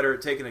to be better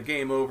at taking a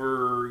game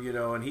over,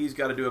 and he's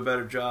got to do a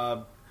better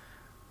job.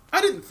 I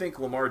didn't think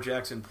Lamar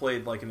Jackson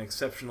played like an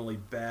exceptionally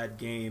bad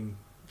game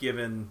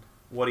given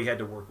what he had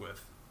to work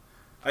with.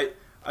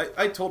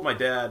 I told my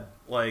dad,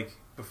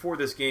 before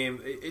this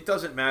game, it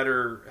doesn't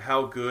matter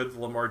how good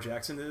Lamar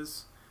Jackson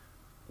is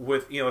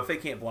with, if they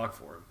can't block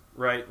for him,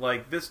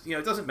 right? This,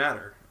 it doesn't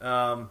matter.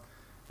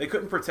 They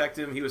couldn't protect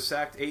him. He was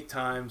sacked 8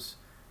 times.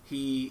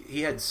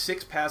 He had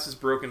 6 passes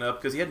broken up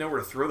because he had nowhere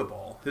to throw the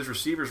ball. His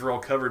receivers were all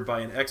covered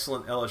by an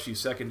excellent LSU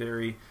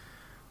secondary.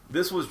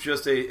 This was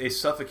just a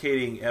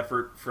suffocating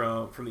effort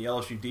from the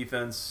LSU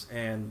defense,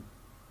 and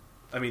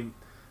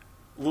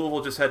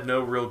Louisville just had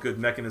no real good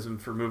mechanism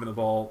for moving the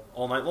ball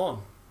all night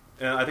long.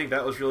 And I think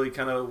that was really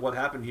kind of what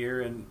happened here,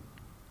 and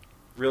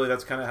really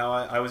that's kind of how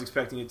I was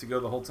expecting it to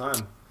go the whole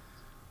time.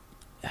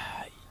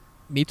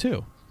 Me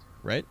too,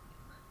 right?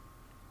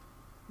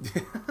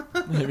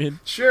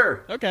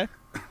 Sure. Okay.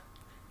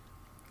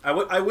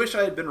 I wish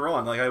I had been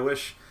wrong. I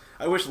wish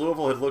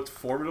Louisville had looked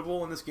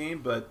formidable in this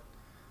game, but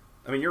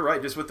you're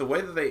right. Just with the way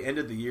that they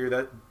ended the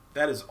year,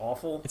 that is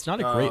awful. It's not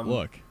a great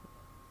look.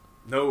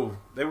 No,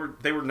 they were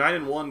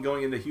 9-1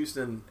 going into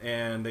Houston,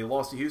 and they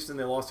lost to Houston,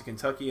 they lost to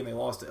Kentucky, and they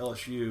lost to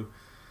LSU.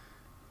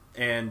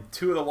 And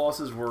 2 of the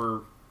losses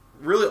were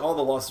really all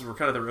the losses were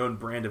kind of their own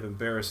brand of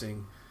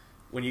embarrassing.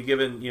 When you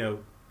given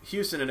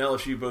Houston and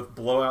LSU both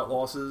blowout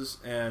losses,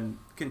 and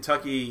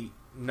Kentucky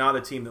not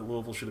a team that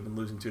Louisville should have been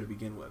losing to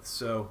begin with.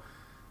 So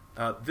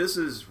this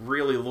is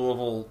really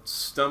Louisville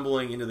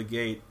stumbling into the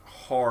gate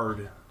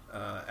hard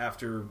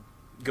after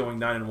going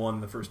 9-1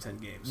 in the first 10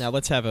 games. Now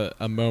let's have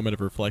a moment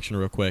of reflection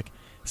real quick.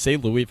 Say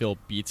Louisville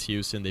beats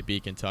Houston, they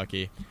beat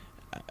Kentucky.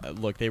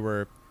 Look, they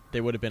would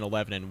have been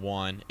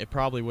 11-1. It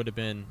probably would have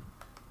been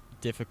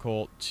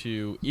difficult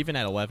to, even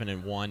at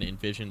 11-1,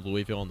 envision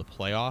Louisville in the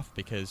playoff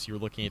because you're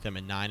looking at them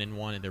at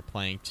 9-1 and they're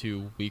playing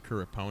 2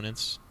 weaker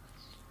opponents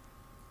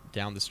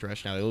down the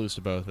stretch. Now they lose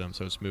to both of them,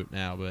 so it's moot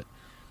now. But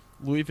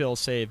Louisville,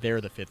 say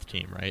they're the 5th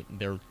team, right?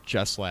 They're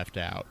just left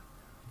out.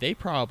 They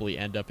probably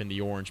end up in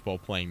the Orange Bowl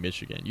playing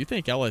Michigan. You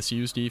think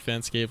LSU's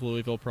defense gave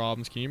Louisville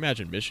problems? Can you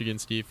imagine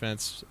Michigan's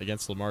defense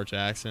against Lamar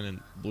Jackson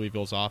and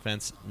Louisville's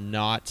offense?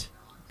 Not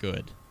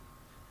good.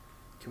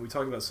 Can we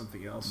talk about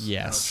something else?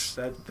 Yes.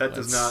 Ouch. That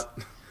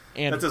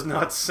does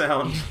not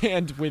sound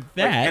and with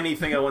that, like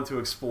anything I want to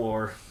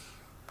explore.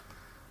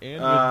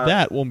 And with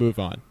that, we'll move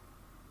on.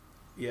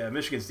 Yeah,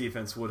 Michigan's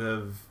defense would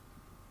have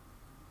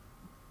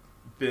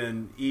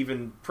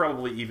been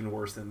probably even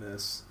worse than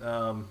this.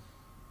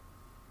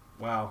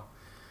 Wow.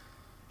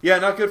 Yeah,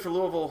 not good for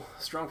Louisville.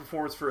 Strong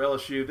performance for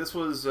LSU. This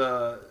was,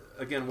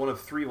 again, one of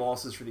 3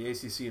 losses for the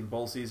ACC in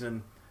bowl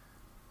season.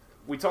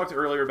 We talked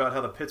earlier about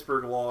how the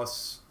Pittsburgh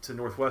loss to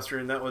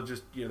Northwestern, that was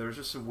just, there was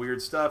just some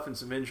weird stuff and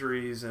some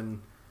injuries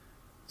and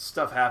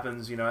stuff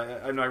happens.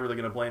 I'm not really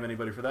going to blame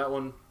anybody for that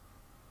one.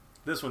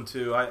 This one,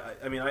 too,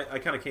 I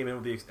kind of came in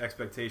with the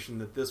expectation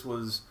that this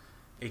was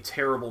a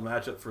terrible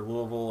matchup for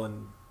Louisville,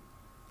 and,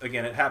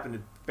 again, it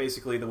happened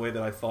basically the way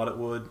that I thought it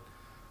would.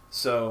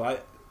 So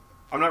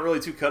I'm not really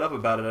too cut up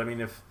about it.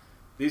 If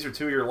these are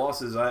 2-year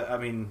losses,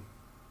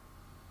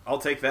 I'll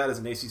take that as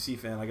an ACC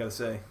fan, I got to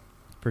say.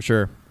 For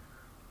sure.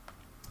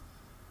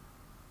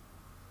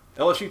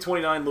 LSU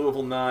 29,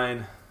 Louisville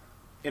 9.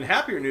 In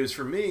happier news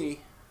for me,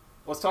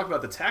 let's talk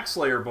about the Tax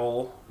Slayer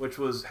Bowl, which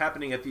was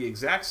happening at the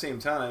exact same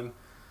time,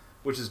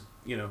 which is,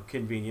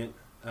 convenient.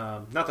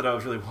 Not that I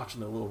was really watching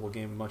the Louisville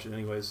game much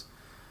anyways.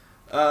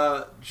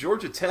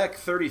 Georgia Tech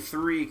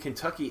 33,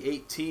 Kentucky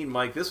 18.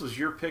 Mike, this was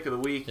your pick of the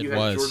week. You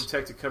had Georgia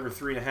Tech to cover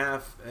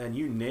 3.5, and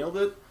you nailed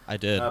it. I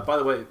did. By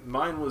the way,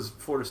 mine was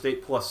Florida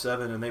State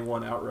 +7, and they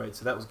won outright,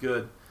 so that was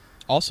good.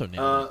 Also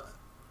nailed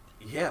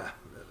it. Yeah.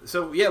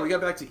 So, we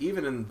got back to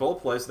even in bowl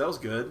play, so that was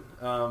good.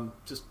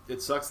 Just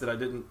it sucks that I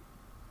didn't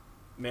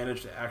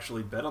manage to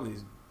actually bet on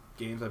these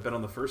games. I bet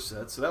on the first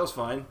set, so that was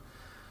fine.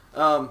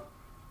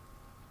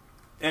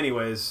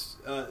 Anyways,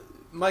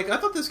 Mike, I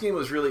thought this game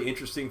was really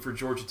interesting for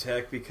Georgia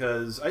Tech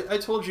because I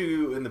told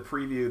you in the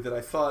preview that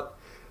I thought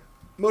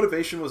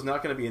motivation was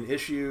not going to be an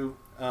issue.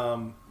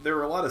 There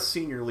were a lot of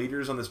senior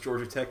leaders on this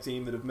Georgia Tech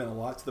team that have meant a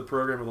lot to the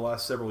program over the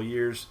last several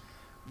years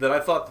that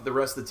I thought that the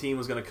rest of the team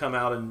was going to come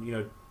out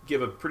and,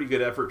 give a pretty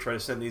good effort, try to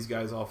send these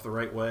guys off the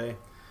right way.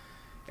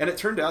 And it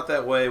turned out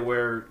that way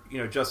where,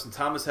 Justin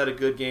Thomas had a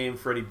good game,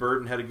 Freddie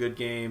Burton had a good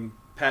game,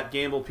 Pat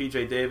Gamble,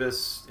 P.J.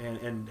 Davis,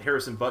 and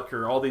Harrison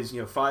Butker, all these,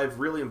 5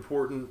 really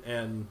important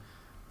and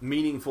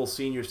meaningful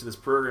seniors to this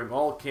program,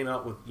 all came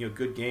out with,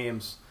 good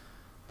games.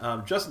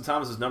 Justin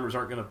Thomas's numbers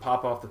aren't going to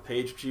pop off the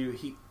page to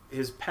you.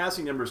 His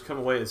passing numbers come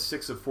away as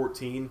 6 of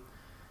 14.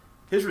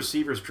 His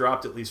receivers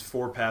dropped at least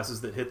 4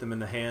 passes that hit them in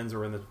the hands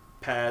or in the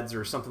pads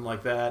or something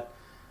like that.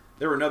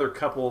 There were another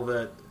couple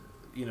that,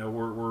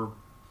 were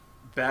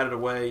batted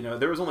away.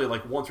 There was only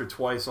like once or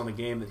twice on the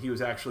game that he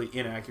was actually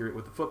inaccurate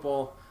with the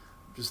football.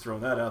 Just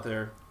throwing that out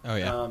there. Oh,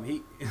 yeah.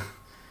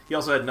 He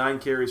also had 9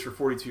 carries for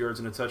 42 yards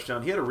and a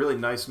touchdown. He had a really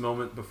nice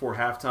moment before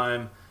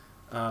halftime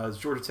as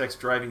Georgia Tech's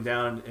driving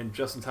down, and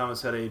Justin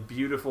Thomas had a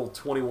beautiful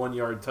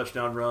 21-yard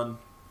touchdown run.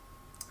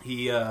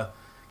 He kind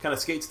of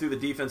skates through the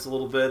defense a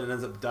little bit and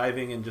ends up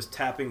diving and just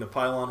tapping the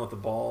pylon with the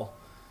ball.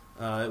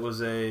 It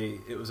was a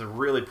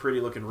really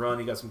pretty-looking run.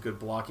 He got some good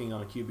blocking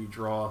on a QB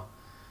draw.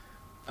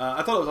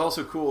 I thought it was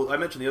also cool. I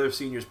mentioned the other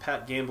seniors,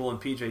 Pat Gamble and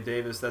P.J.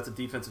 Davis. That's a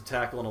defensive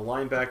tackle and a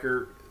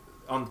linebacker.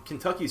 On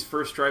Kentucky's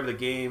first drive of the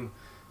game,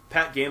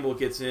 Pat Gamble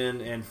gets in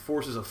and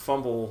forces a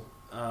fumble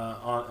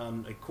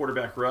on a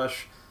quarterback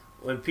rush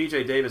when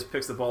P.J. Davis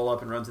picks the ball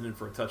up and runs it in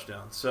for a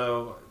touchdown.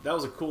 So that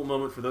was a cool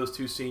moment for those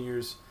 2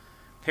 seniors.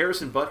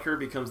 Harrison Butker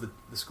becomes the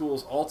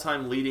school's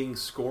all-time leading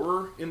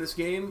scorer in this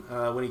game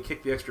when he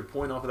kicked the extra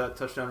point off of that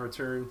touchdown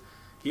return.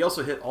 He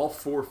also hit all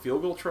 4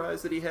 field goal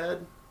tries that he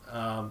had.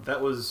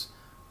 That was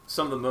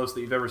some of the most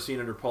that you've ever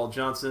seen under Paul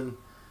Johnson.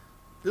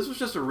 This was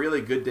just a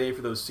really good day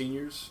for those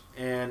seniors,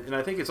 and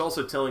I think it's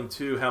also telling,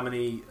 too, how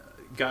many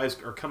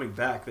guys are coming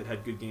back that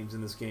had good games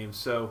in this game.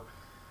 So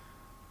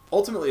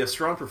ultimately a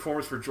strong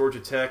performance for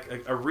Georgia Tech.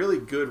 A really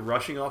good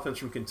rushing offense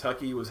from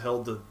Kentucky was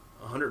held to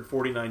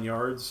 149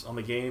 yards on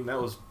the game.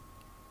 That was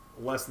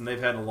less than they've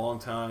had in a long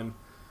time.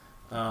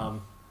 I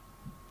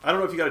don't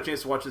know if you got a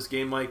chance to watch this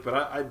game, Mike, but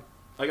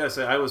I got to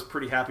say I was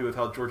pretty happy with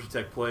how Georgia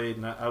Tech played,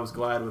 and I was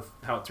glad with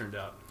how it turned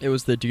out. It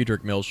was the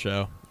Dedrick Mills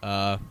show.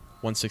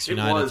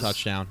 169 and a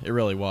touchdown. It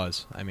really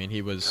was. I mean,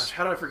 he was... Gosh,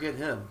 how did I forget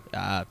him?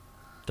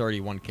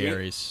 31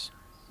 carries.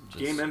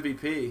 Game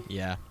MVP.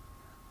 Yeah.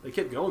 They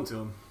kept going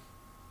to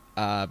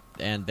him.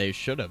 And they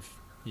should have.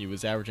 He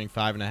was averaging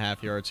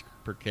 5.5 yards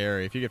per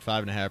carry. If you get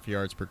 5.5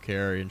 yards per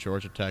carry in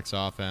Georgia Tech's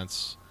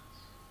offense,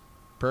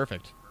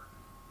 perfect.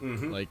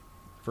 Mm-hmm. Like,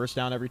 first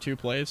down every 2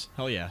 plays?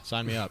 Hell yeah.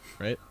 Sign me up,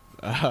 right?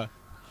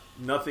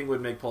 Nothing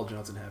would make Paul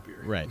Johnson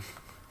happier. Right.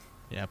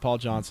 Yeah, Paul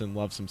Johnson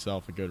loves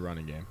himself a good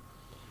running game.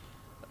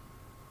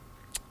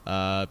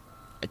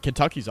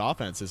 Kentucky's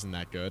offense isn't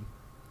that good,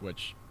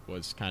 which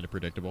was kind of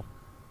predictable.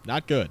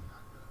 Not good.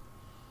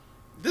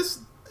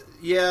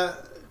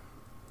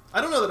 I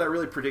don't know that I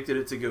really predicted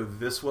it to go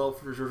this well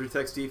for Georgia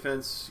Tech's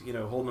defense,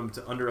 holding them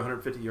to under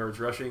 150 yards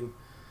rushing.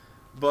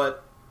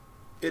 But,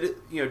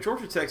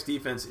 Georgia Tech's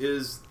defense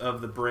is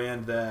of the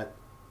brand that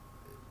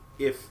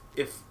if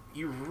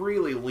you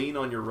really lean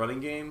on your running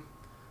game,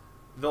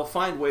 they'll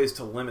find ways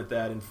to limit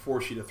that and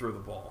force you to throw the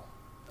ball.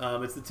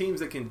 It's the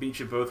teams that can beat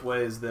you both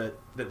ways that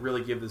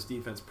really give this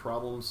defense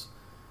problems.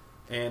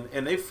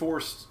 And they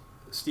forced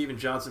Steven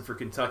Johnson for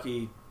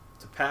Kentucky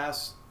to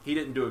pass. He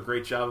didn't do a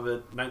great job of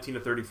it. 19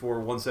 of 34,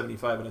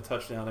 175 and a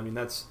touchdown. I mean,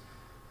 that's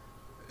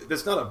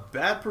not a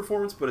bad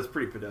performance, but it's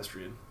pretty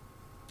pedestrian.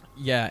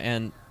 Yeah,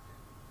 and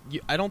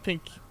I don't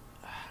think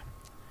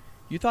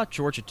you thought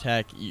Georgia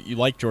Tech. You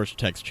like Georgia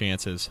Tech's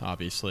chances,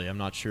 obviously. I'm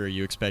not sure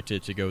you expected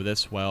it to go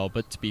this well,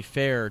 but to be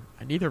fair,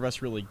 neither of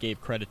us really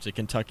gave credit to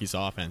Kentucky's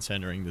offense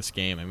entering this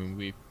game. I mean,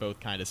 we both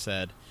kind of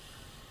said,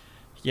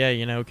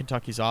 yeah,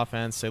 Kentucky's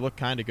offense, they look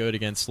kind of good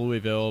against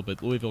Louisville,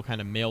 but Louisville kind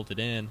of mailed it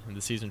in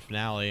the season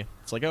finale.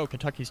 It's like,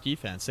 Kentucky's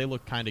defense, they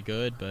look kind of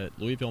good, but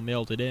Louisville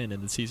mailed it in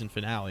the season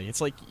finale.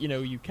 It's like,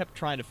 you kept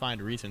trying to find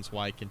reasons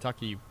why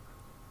Kentucky,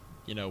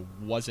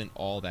 wasn't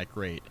all that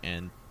great,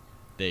 and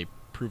they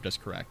proved us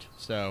correct.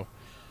 So,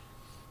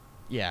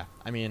 yeah,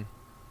 I mean,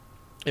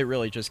 it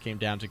really just came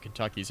down to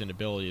Kentucky's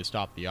inability to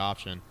stop the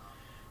option,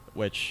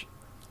 which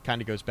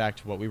kind of goes back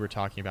to what we were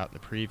talking about in the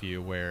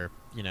preview, where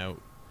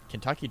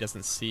Kentucky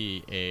doesn't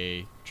see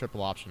a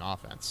triple option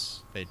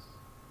offense. They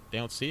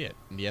don't see it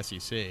in the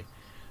SEC.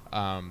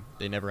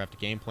 They never have to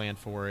game plan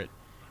for it.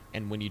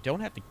 And when you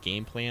don't have to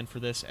game plan for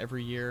this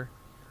every year,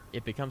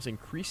 it becomes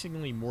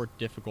increasingly more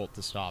difficult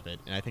to stop it.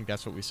 And I think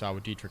that's what we saw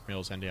with Dedrick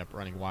Mills ending up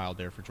running wild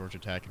there for Georgia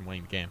Tech and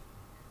winning the game.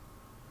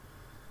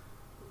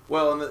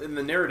 Well, in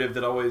the narrative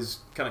that always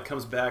kind of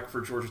comes back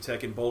for Georgia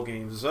Tech in bowl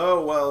games is,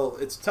 oh, well,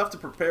 it's tough to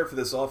prepare for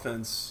this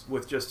offense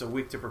with just a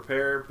week to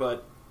prepare,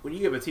 but when you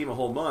give a team a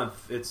whole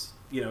month, it's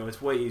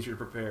way easier to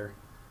prepare.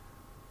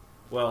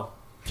 Well,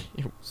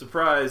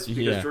 surprise,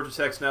 because Georgia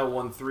Tech's now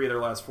won 3 of their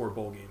last 4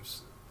 bowl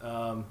games,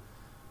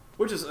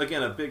 which is,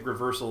 again, a big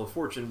reversal of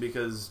fortune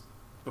because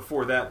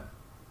before that,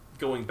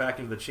 going back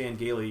into the Chan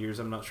Gailey years,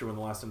 I'm not sure when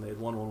the last time they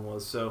had won one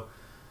was. So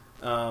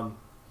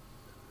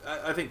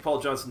I think Paul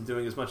Johnson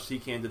doing as much as he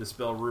can to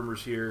dispel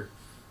rumors here.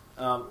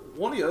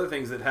 One of the other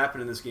things that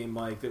happened in this game,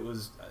 Mike, that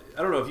was,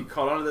 I don't know if you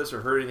caught on to this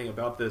or heard anything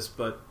about this,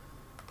 but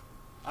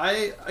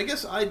I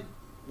guess I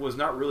was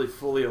not really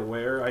fully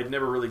aware. I'd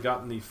never really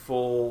gotten the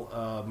full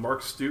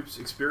Mark Stoops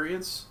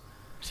experience.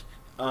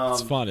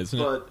 It's fun, isn't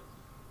it? But,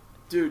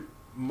 dude,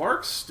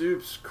 Mark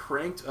Stoops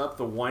cranked up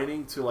the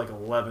whining to like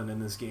 11 in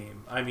this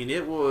game. I mean,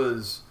 it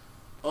was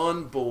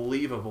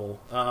unbelievable.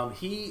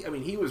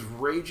 He was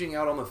raging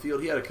out on the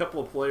field. He had a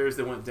couple of players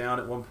that went down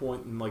at one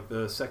point in like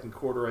the second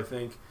quarter, I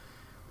think.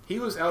 He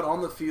was out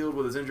on the field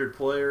with his injured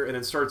player and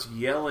then starts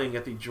yelling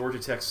at the Georgia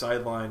Tech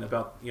sideline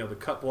about the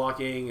cut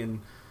blocking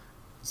and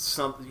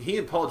he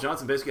and Paul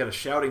Johnson basically had a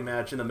shouting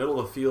match in the middle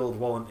of the field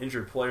while an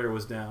injured player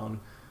was down.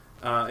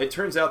 It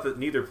turns out that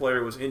neither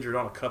player was injured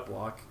on a cut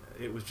block.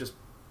 It was just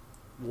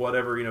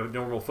whatever,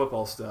 normal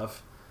football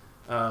stuff.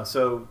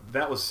 So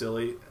that was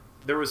silly.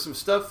 There was some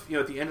stuff,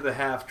 at the end of the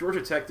half.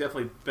 Georgia Tech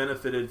definitely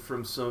benefited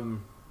from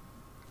some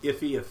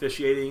iffy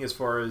officiating as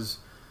far as,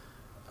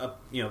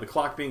 the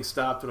clock being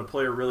stopped when a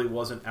player really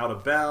wasn't out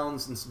of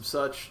bounds and some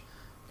such.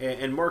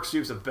 And Mark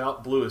Stoops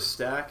about blew his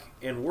stack.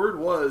 And word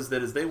was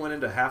that as they went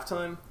into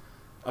halftime,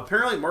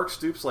 apparently Mark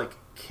Stoops,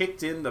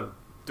 kicked in the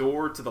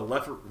door to the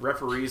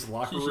referee's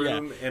locker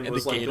room and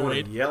was, going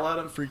to yell at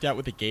him. Freaked out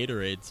with the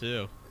Gatorade,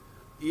 too.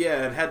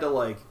 Yeah, and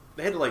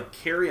they had to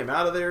carry him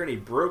out of there, and he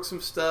broke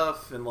some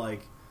stuff, and,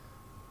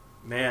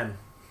 man.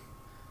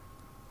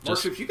 Mark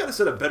Stoops, you got to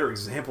set a better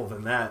example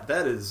than that.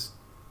 That is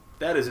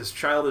as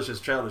childish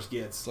gets.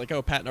 It's like,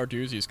 Pat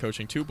Narduzzi is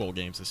coaching 2 bowl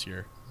games this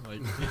year.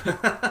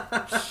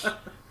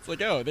 It's like,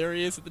 there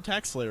he is at the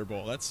Tax Slayer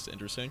Bowl. That's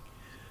interesting.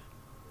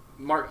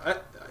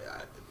 Mark,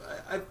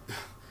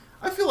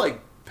 I feel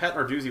like Pat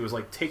Narduzzi was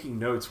taking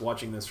notes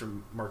watching this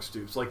from Mark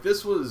Stoops.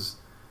 This was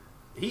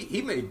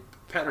he made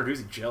Pat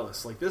Narduzzi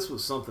jealous. This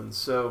was something.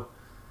 So,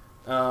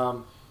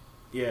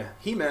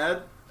 he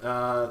mad.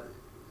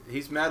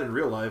 He's mad in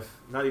real life,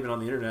 not even on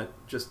the internet.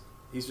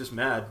 He's just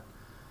mad.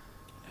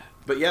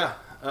 But yeah,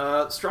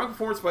 strong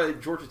performance by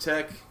Georgia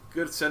Tech.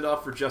 Good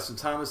send-off for Justin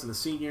Thomas and the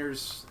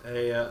seniors.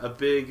 A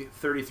big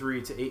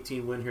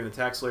 33-18 win here in the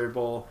Tax Slayer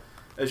Bowl.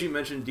 As you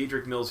mentioned,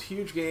 Dedrick Mills,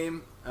 huge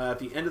game. At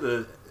the end of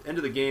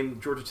the game,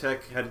 Georgia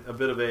Tech had a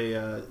bit of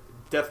a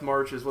death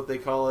march, is what they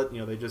call it.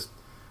 They just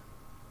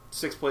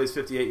 6 plays,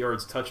 58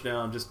 yards,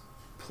 touchdown, just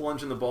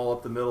plunging the ball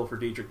up the middle for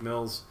Dedrick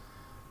Mills.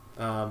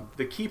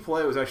 The key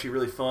play was actually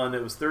really fun.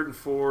 It was 3rd and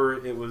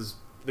 4.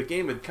 The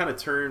game had kind of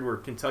turned where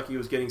Kentucky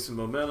was getting some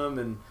momentum,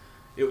 and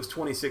it was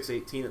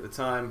 26-18 at the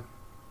time.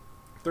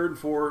 3rd and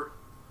 4,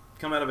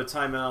 come out of a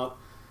timeout.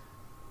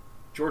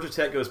 Georgia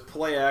Tech goes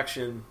play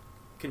action.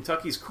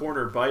 Kentucky's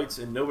corner bites,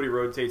 and nobody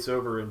rotates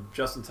over, and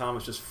Justin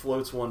Thomas just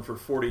floats one for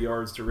 40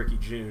 yards to Ricky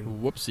June.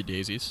 Whoopsie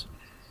daisies.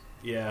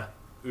 Yeah.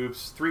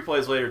 Oops. 3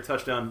 plays later,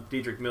 touchdown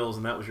Dedrick Mills,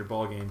 and that was your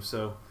ball game.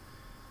 So,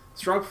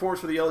 strong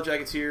performance for the Yellow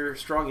Jackets here,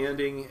 strong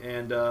ending,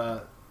 and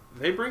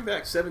they bring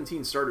back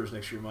 17 starters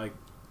next year, Mike.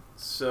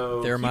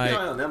 So keep an eye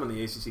on them on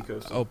the ACC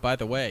Coastal. Oh, by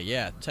the way,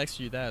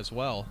 texted you that as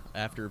well.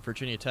 After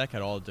Virginia Tech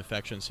had all the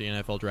defections to the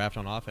NFL draft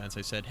on offense,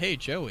 I said, hey,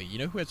 Joey, you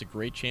know who has a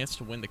great chance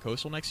to win the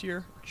Coastal next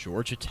year?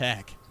 Georgia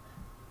Tech,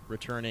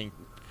 returning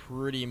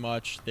pretty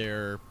much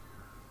their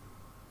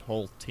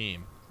whole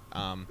team.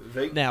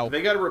 They got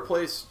to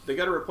replace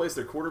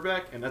their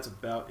quarterback, and that's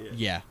about it.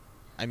 Yeah,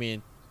 I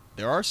mean,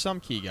 there are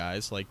some key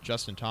guys like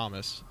Justin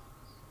Thomas,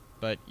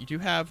 but you do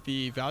have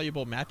the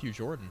valuable Matthew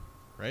Jordan,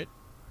 right?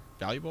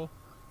 Valuable.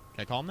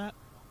 Can I call him that?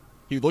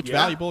 He looked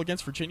valuable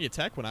against Virginia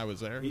Tech when I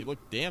was there. He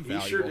looked damn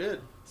valuable. He sure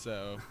did.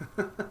 So,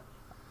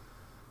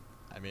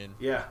 I mean...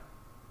 Yeah.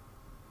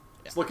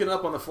 It's looking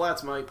up on the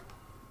flats, Mike.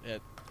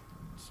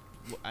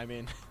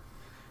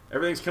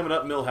 Everything's coming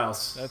up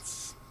Millhouse.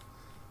 That's...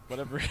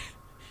 Whatever.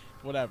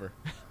 Whatever.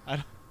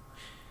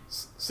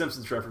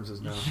 Simpsons references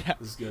now. Yeah.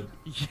 This is good.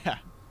 Yeah.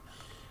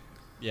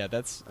 Yeah,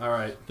 that's... All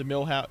right. The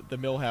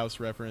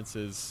Millhouse reference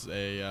is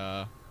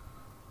a...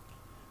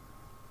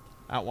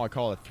 I don't want to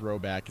call it a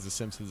throwback because The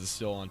Simpsons is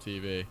still on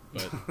TV,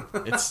 but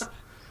it's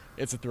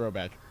a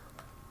throwback.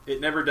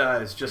 It never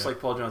dies, just like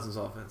Paul Johnson's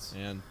offense.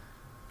 And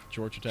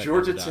Georgia Tech.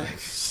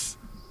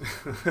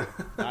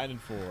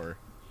 9-4.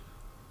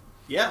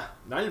 Yeah,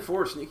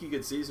 9-4, sneaky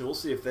good season. We'll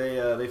see if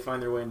they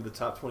find their way into the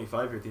top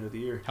 25 here at the end of the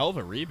year. Hell of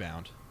a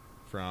rebound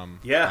from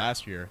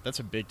last year. That's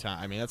a big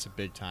time. I mean, that's a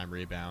big time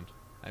rebound.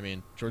 I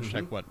mean, Georgia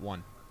Tech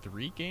won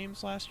 3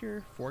 games last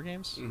year? 4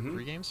 games?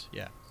 3 games?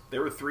 Yeah. They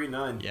were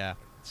 3-9. Yeah.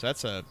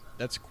 So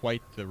that's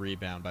quite the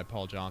rebound by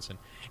Paul Johnson.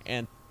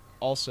 And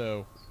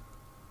also,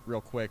 real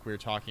quick, we were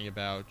talking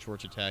about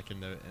Georgia Tech in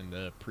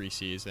the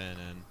preseason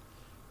and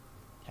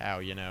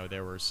how,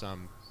 there were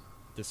some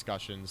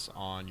discussions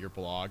on your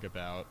blog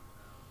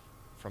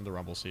from the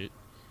Rumble Seat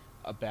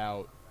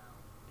about,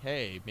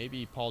 hey,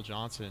 maybe Paul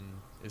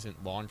Johnson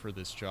isn't long for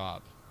this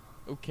job.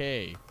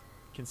 Okay,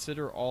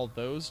 consider all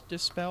those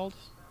dispelled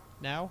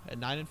now at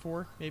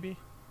 9-4, maybe?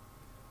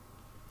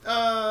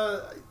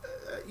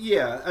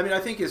 Yeah. I mean, I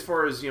think as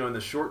far as, in the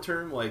short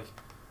term, like,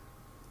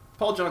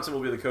 Paul Johnson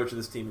will be the coach of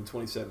this team in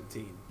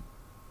 2017.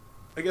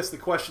 I guess the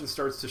question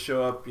starts to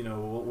show up,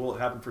 will it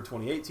happen for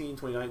 2018,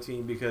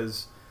 2019?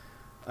 Because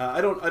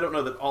I don't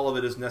know that all of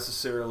it is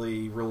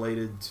necessarily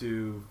related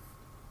to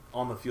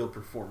on-the-field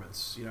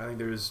performance. I think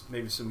there's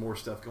maybe some more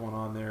stuff going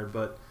on there.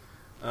 But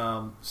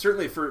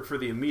certainly for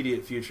the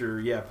immediate future,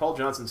 yeah, Paul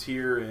Johnson's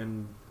here,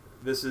 and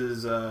this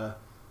is,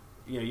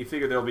 you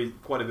figure there'll be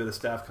quite a bit of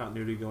staff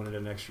continuity going into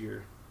next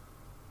year.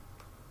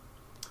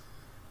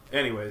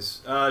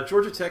 Anyways,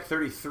 Georgia Tech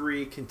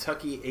 33,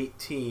 Kentucky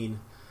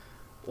 18.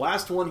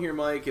 Last one here,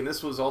 Mike, and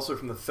this was also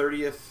from the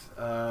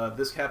 30th.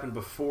 This happened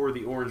before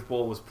the Orange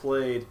Bowl was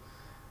played.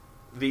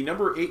 The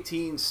number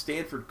 18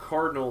 Stanford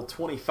Cardinal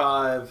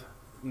 25,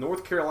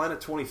 North Carolina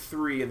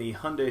 23 in the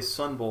Hyundai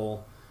Sun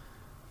Bowl.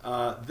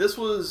 This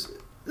was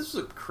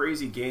a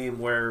crazy game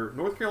where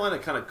North Carolina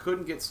kind of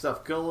couldn't get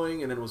stuff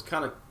going and then was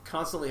kind of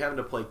constantly having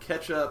to play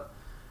catch up.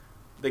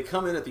 They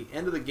come in at the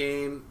end of the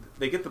game.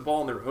 They get the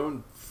ball on their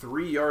own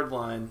 3-yard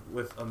line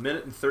with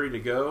 1:30 to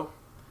go.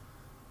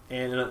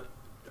 And in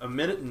a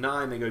minute and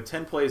 9, they go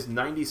 10 plays,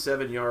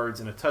 97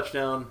 yards, and a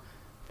touchdown.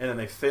 And then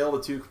they fail the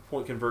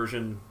 2-point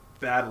conversion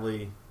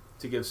badly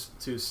to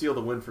seal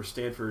the win for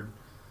Stanford.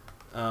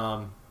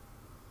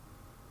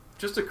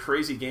 Just a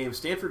crazy game.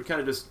 Stanford kind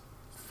of just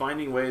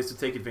finding ways to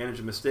take advantage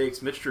of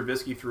mistakes. Mitch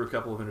Trubisky threw a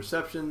couple of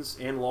interceptions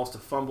and lost a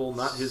fumble.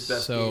 Not his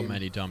best game. So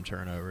many dumb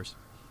turnovers.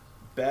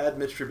 Bad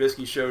Mitch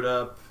Trubisky showed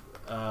up.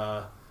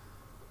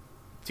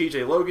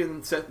 TJ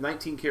Logan set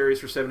 19 carries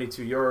for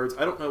 72 yards.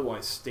 I don't know why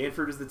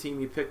Stanford is the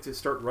team you picked to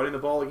start running the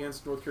ball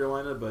against North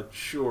Carolina, but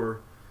sure.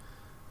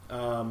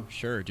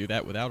 Sure, do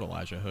that without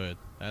Elijah Hood.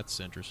 That's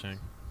interesting.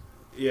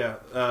 Yeah,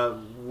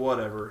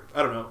 whatever.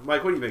 I don't know.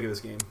 Mike, what do you make of this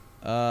game?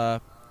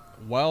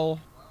 Well,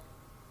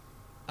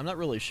 I'm not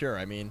really sure.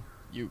 I mean,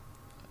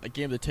 a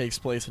game that takes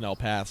place in El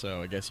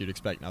Paso, I guess you'd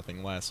expect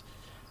nothing less.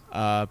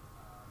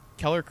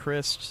 Keller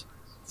Christ,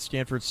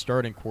 Stanford's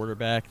starting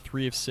quarterback,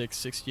 3 of 6,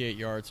 68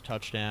 yards,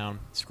 touchdown,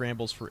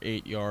 scrambles for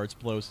 8 yards,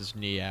 blows his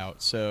knee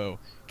out. So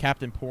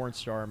Captain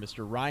Pornstar,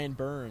 Mr. Ryan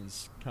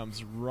Burns,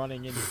 comes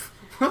running into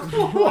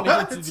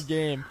the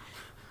game.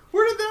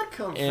 Where did that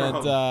come from?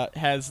 And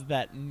has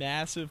that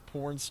massive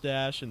porn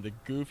stash and the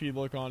goofy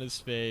look on his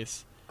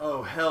face.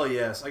 Oh, hell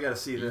yes. I got to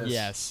see this.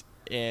 Yes.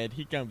 And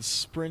he comes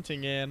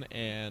sprinting in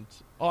and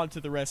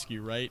onto the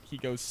rescue, right? He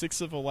goes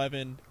 6 of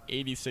 11,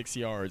 86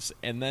 yards.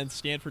 And then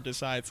Stanford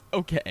decides,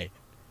 okay,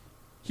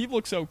 he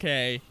looks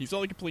okay. He's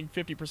only completing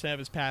 50% of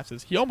his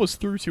passes. He almost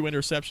threw 2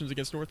 interceptions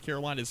against North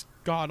Carolina's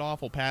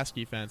god-awful pass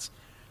defense.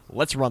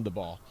 Let's run the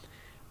ball.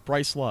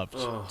 Bryce Love,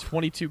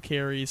 22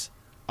 carries,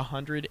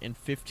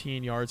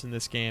 115 yards in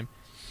this game.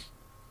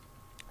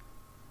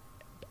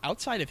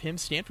 Outside of him,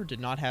 Stanford did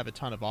not have a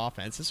ton of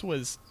offense. This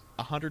was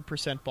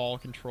 100% ball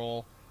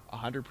control,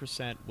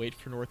 100% wait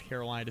for North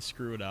Carolina to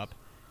screw it up,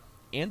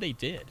 and they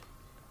did.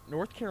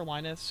 North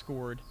Carolina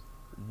scored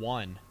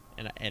 1,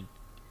 and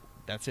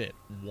that's it.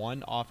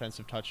 1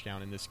 offensive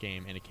touchdown in this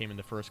game, and it came in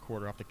the first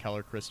quarter off the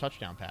Keller Christ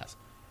touchdown pass.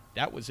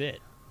 That was it.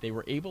 They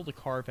were able to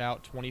carve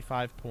out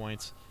 25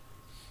 points.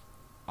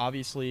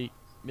 Obviously,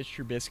 Mitch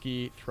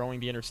Trubisky throwing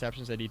the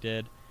interceptions that he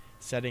did,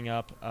 setting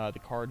up the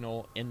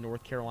Cardinal in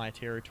North Carolina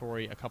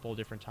territory a couple of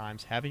different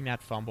times, having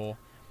that fumble.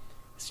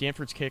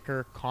 Stanford's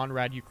kicker,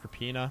 Conrad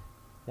Ukrapina,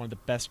 one of the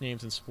best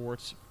names in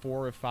sports,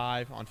 4 of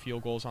 5 on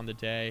field goals on the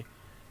day.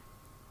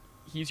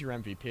 He's your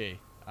MVP.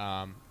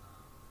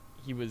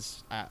 He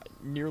was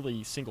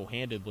nearly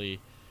single-handedly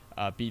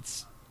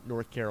beats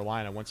North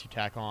Carolina once you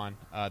tack on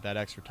that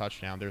extra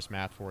touchdown. There's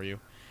math for you.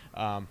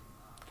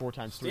 4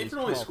 times 3 Stanford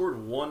only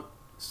scored one.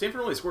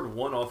 Stanford only scored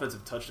 1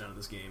 offensive touchdown in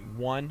this game.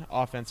 1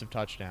 offensive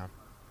touchdown.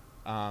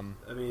 I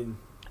mean,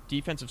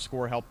 defensive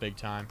score helped big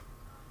time.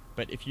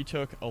 But if you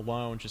took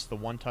alone just the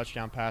 1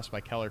 touchdown pass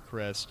by Keller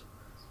Christ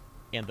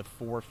and the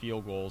 4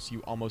 field goals, you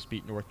almost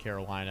beat North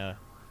Carolina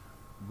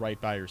right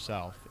by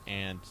yourself.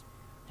 And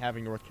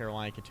having North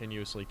Carolina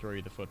continuously throw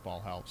you the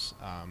football helps.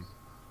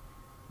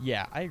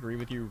 Yeah, I agree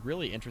with you.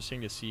 Really interesting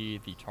to see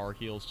the Tar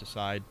Heels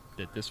decide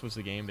that this was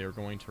the game they were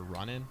going to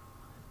run in.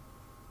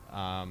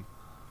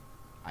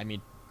 I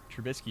mean,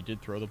 Trubisky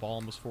did throw the ball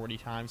almost 40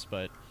 times,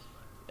 but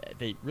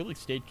they really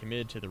stayed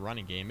committed to the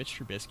running game. Mitch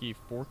Trubisky,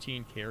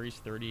 14 carries,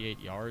 38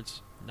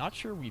 yards. Not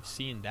sure we've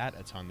seen that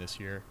a ton this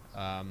year.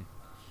 I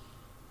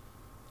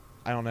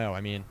don't know.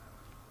 I mean,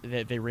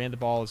 they ran the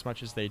ball as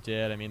much as they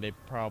did. I mean, they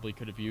probably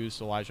could have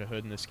used Elijah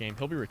Hood in this game.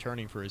 He'll be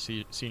returning for his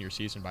senior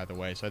season, by the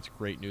way, so that's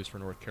great news for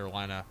North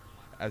Carolina,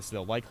 as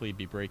they'll likely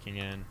be breaking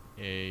in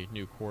a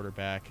new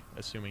quarterback,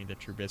 assuming that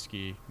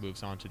Trubisky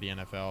moves on to the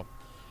NFL.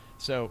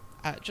 So,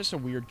 just a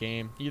weird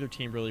game. Neither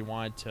team really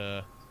wanted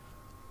to,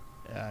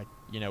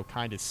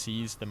 kind of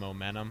seize the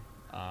momentum.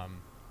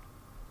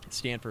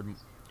 Stanford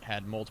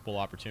had multiple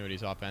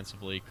opportunities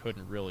offensively,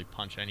 couldn't really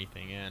punch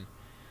anything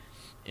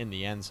in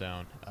the end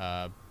zone.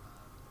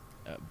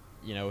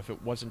 If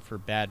it wasn't for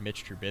bad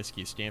Mitch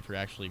Trubisky, Stanford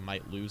actually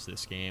might lose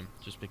this game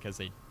just because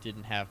they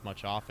didn't have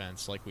much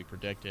offense like we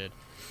predicted.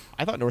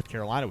 I thought North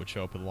Carolina would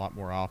show up with a lot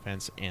more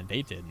offense, and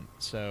they didn't.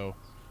 So,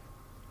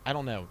 I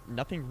don't know.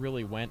 Nothing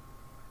really went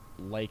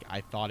like I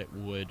thought it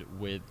would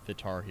with the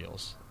Tar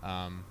Heels.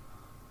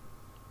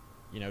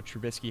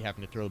 Trubisky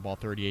having to throw the ball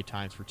 38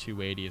 times for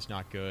 280 is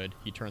not good.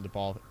 He turned the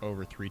ball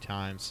over 3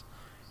 times.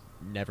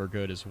 Never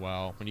good as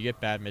well. When you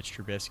get bad Mitch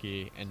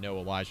Trubisky and no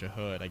Elijah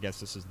Hood, I guess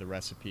this is the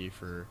recipe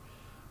for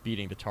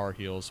beating the Tar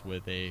Heels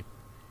with a,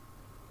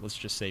 let's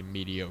just say,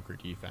 mediocre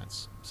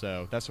defense.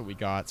 So that's what we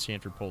got.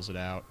 Stanford pulls it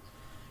out.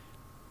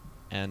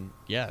 And,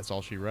 yeah, that's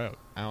all she wrote.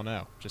 I don't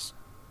know. Just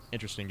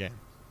interesting game.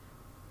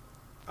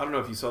 I don't know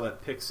if you saw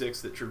that pick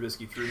 6 that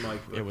Trubisky threw,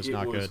 Mike. But it was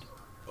not good.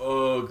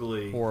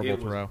 Ugly. Horrible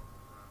throw.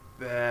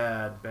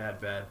 Bad.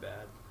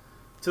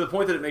 To the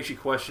point that it makes you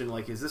question,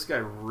 like, is this guy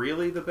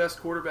really the best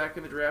quarterback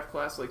in the draft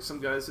class? Like some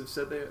guys have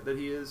said that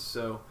he is.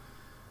 So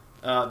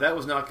that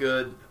was not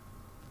good.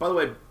 By the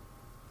way,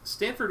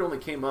 Stanford only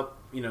came up,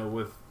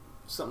 with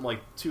something like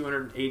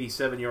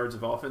 287 yards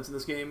of offense in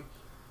this game.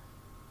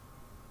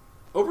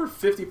 Over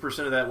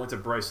 50% of that went to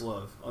Bryce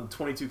Love on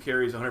 22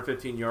 carries,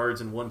 115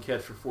 yards, and 1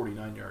 catch for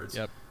 49 yards.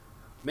 Yep.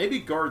 Maybe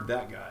guard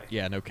that guy.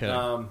 Yeah, no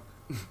kidding.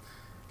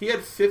 He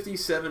had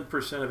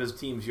 57% of his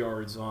team's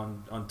yards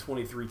on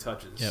 23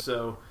 touches. Yep.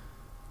 So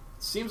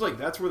it seems like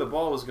that's where the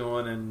ball was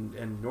going,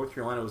 and North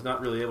Carolina was not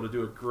really able to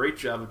do a great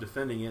job of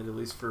defending it, at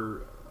least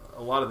for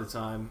a lot of the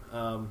time.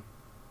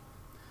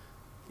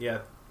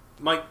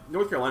 Mike,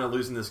 North Carolina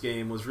losing this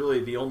game was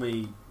really the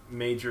only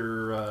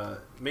major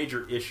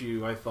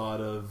issue I thought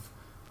of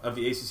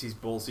the ACC's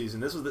bowl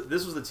season. This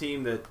was the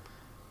team that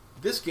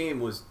this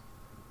game was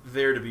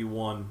there to be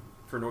won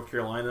for North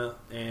Carolina,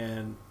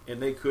 and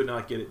they could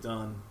not get it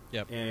done.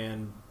 Yep.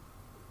 And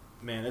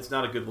man, it's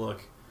not a good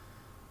look.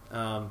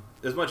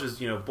 As much as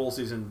bowl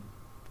season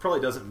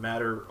probably doesn't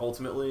matter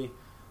ultimately.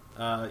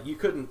 You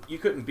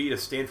couldn't beat a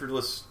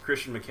Stanford-less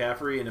Christian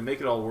McCaffrey, and to make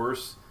it all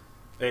worse,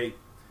 a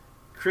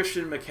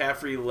Christian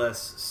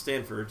McCaffrey-less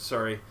Stanford.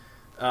 Sorry,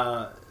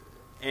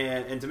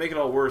 and to make it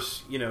all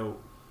worse,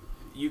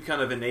 you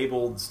kind of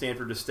enabled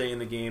Stanford to stay in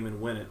the game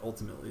and win it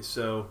ultimately.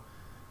 So.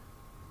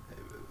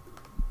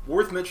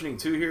 Worth mentioning,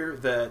 too, here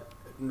that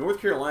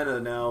North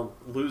Carolina now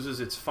loses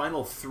its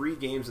final 3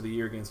 games of the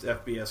year against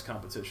FBS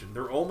competition.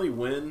 Their only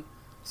win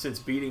since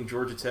beating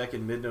Georgia Tech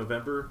in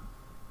mid-November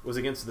was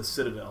against the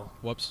Citadel.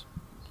 Whoops.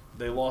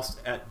 They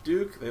lost at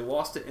Duke, they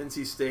lost to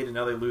NC State, and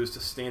now they lose to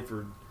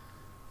Stanford.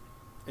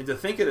 And to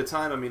think at a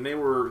time, I mean, they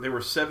were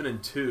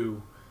 7-2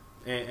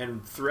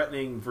 and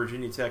threatening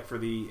Virginia Tech for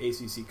the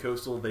ACC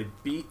Coastal. They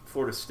beat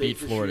Florida State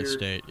this year.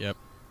 State, yep.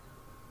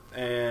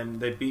 And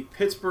they beat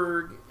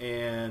Pittsburgh,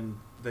 and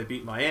they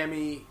beat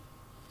Miami,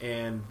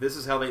 and this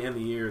is how they end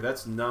the year.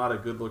 That's not a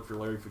good look for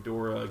Larry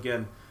Fedora.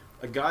 Again,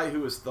 a guy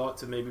who was thought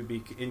to maybe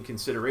be in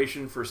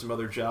consideration for some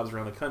other jobs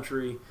around the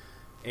country,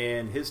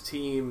 and his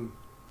team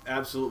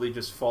absolutely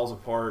just falls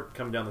apart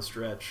coming down the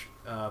stretch.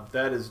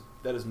 That is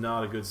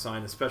not a good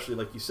sign, especially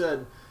like you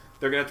said,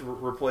 they're going to have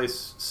to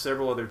replace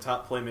several other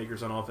top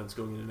playmakers on offense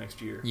going into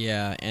next year.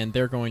 Yeah, and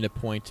they're going to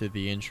point to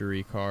the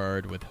injury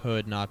card with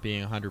Hood not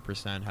being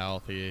 100%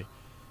 healthy.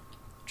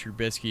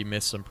 Trubisky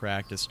missed some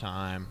practice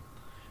time.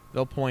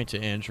 They'll point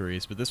to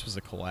injuries, but this was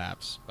a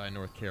collapse by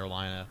North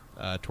Carolina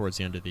towards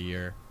the end of the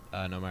year,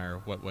 no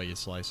matter what way you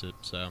slice it.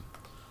 So,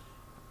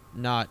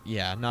 not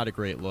a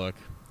great look.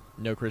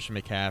 No Christian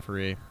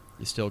McCaffrey.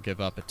 You still give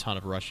up a ton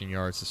of rushing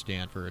yards to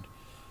Stanford.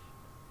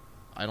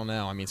 I don't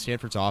know. I mean,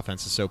 Stanford's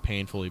offense is so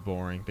painfully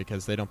boring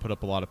because they don't put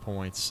up a lot of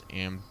points,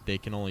 and they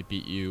can only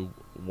beat you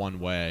one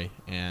way,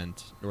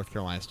 and North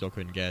Carolina still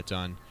couldn't get it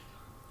done,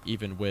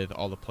 even with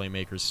all the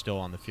playmakers still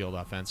on the field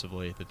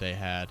offensively that they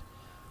had.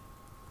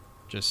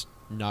 Just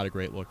not a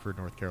great look for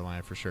North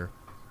Carolina for sure.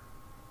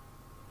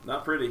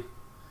 Not pretty.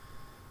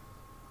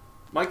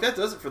 Mike, that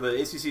does it for the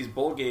ACC's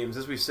bowl games.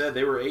 As we said,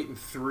 they were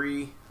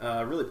 8-3.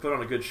 Really put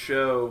on a good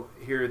show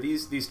here.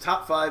 These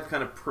top 5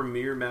 kind of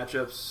premier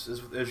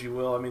matchups, as you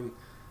will. I mean,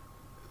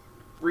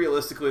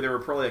 realistically, there were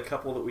probably a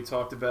couple that we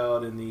talked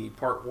about in the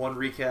Part 1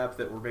 recap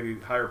that were maybe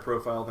higher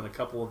profile than a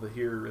couple of the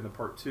here in the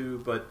Part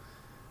 2, but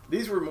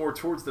these were more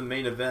towards the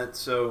main event.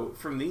 So,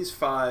 from these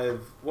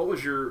 5, what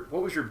was your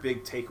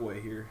big takeaway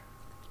here?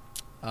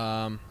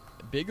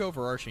 Big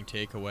overarching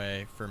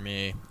takeaway for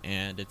me,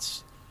 and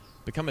it's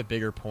become a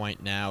bigger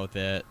point now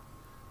that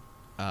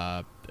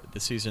the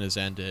season has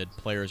ended.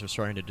 Players are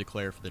starting to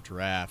declare for the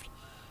draft.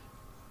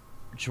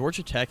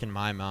 Georgia Tech, in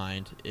my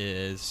mind,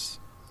 is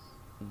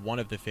one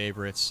of the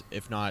favorites,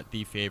 if not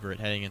the favorite,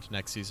 heading into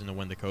next season to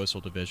win the Coastal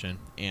Division.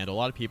 And a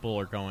lot of people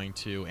are going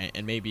to,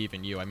 and maybe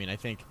even you, I mean, I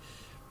think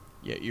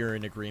you're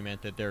in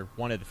agreement that they're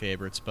one of the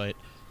favorites, but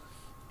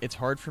it's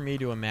hard for me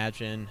to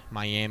imagine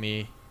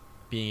Miami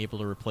being able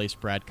to replace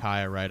Brad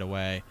Kaya right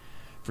away.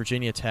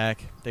 Virginia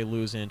Tech, they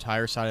lose an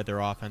entire side of their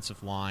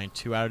offensive line,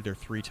 2 out of their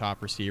 3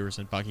 top receivers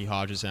in Bucky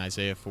Hodges and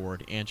Isaiah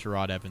Ford, and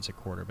Gerard Evans at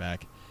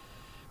quarterback.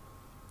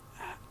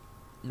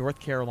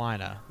 North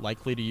Carolina,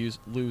 likely to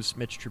lose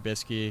Mitch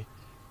Trubisky.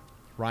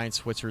 Ryan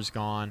Switzer's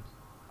gone.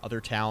 Other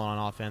talent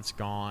on offense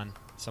gone.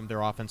 Some of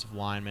their offensive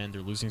linemen,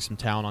 they're losing some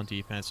talent on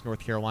defense. North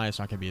Carolina's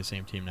not going to be the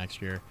same team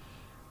next year.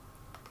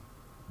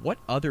 What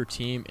other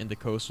team in the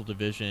Coastal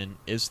Division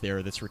is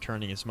there that's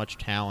returning as much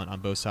talent on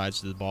both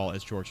sides of the ball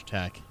as Georgia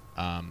Tech?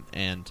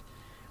 And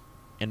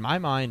in my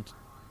mind,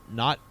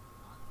 not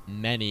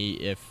many,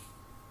 if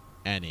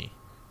any.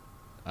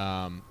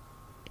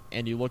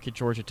 And you look at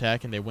Georgia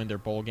Tech, and they win their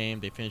bowl game.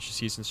 They finish the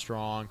season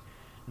strong,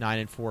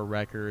 9-4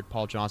 record.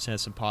 Paul Johnson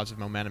has some positive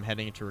momentum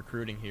heading into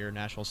recruiting here.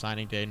 National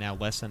Signing Day now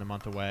less than a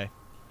month away.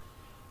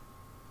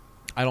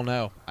 I don't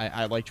know.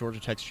 I like Georgia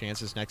Tech's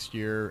chances next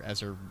year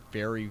as a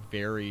very,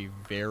 very,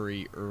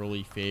 very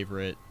early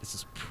favorite. This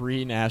is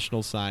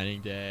pre-National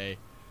Signing Day,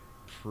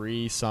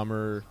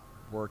 pre-summer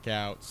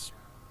workouts,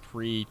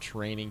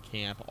 pre-training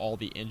camp, all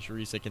the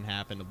injuries that can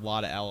happen, a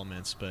lot of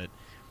elements, but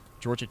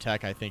Georgia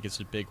Tech, I think, is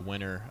a big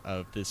winner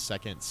of this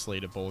second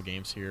slate of bowl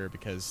games here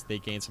because they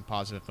gained some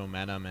positive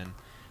momentum and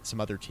some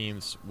other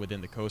teams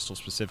within the Coastal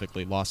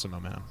specifically lost some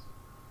momentum.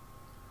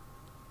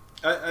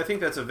 I think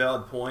that's a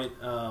valid point.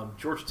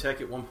 Georgia Tech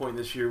at one point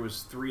this year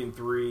was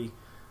 3-3.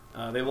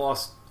 They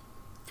lost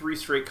 3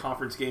 straight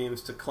conference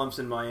games to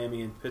Clemson,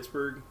 Miami, and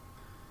Pittsburgh.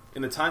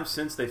 In the time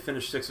since, they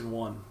finished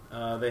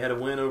 6-1. They had a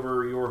win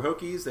over your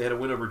Hokies. They had a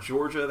win over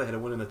Georgia. They had a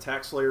win in the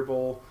Tax Slayer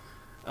Bowl.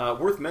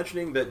 Worth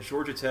mentioning that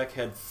Georgia Tech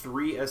had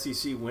 3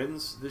 SEC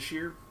wins this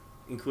year,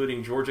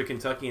 including Georgia,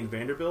 Kentucky, and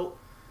Vanderbilt.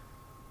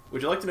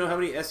 Would you like to know how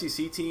many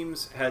SEC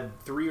teams had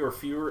 3 or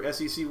fewer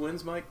SEC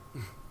wins, Mike?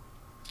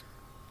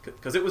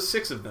 Because it was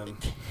 6 of them.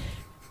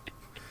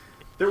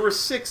 There were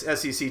 6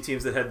 SEC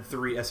teams that had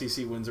 3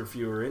 SEC wins or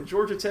fewer, and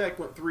Georgia Tech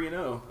went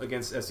 3-0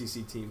 against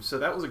SEC teams. So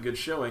that was a good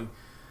showing.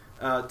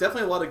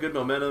 Definitely a lot of good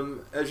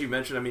momentum. As you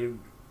mentioned, I mean,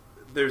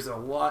 there's a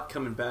lot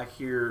coming back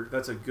here.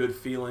 That's a good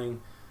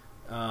feeling.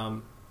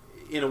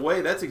 In a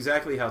way, that's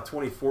exactly how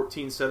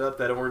 2014 set up.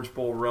 That Orange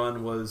Bowl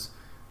run was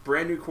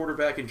brand new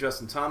quarterback in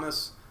Justin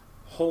Thomas,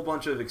 whole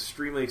bunch of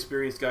extremely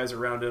experienced guys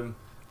around him,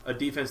 a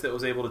defense that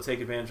was able to take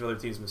advantage of other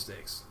teams'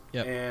 mistakes.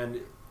 Yep.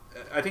 And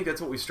I think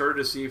that's what we started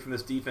to see from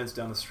this defense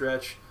down the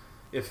stretch.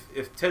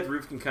 If Ted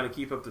Roof can kind of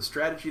keep up the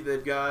strategy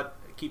they've got,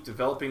 keep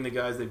developing the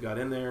guys they've got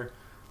in there,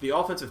 the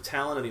offensive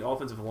talent and the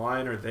offensive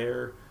line are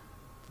there.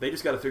 They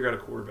just got to figure out a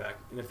quarterback.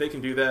 And if they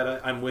can do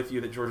that, I'm with you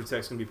that Georgia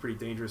Tech's going to be pretty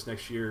dangerous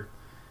next year.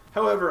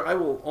 However, I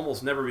will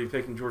almost never be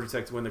picking Georgia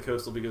Tech to win the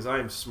Coastal because I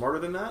am smarter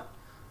than that.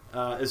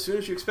 As soon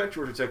as you expect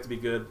Georgia Tech to be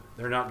good,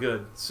 they're not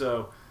good.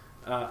 So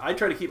I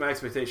try to keep my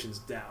expectations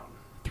down.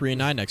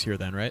 3-9 next year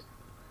then, right?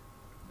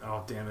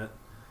 Oh, damn it.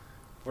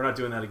 We're not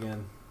doing that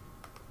again.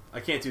 I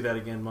can't do that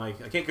again,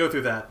 Mike. I can't go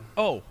through that.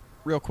 Oh,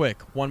 real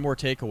quick, one more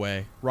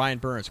takeaway. Ryan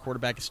Burns,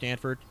 quarterback at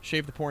Stanford.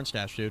 Shave the porn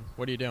stash, dude.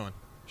 What are you doing?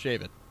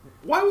 Shave it.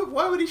 Why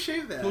would he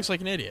shave that? He looks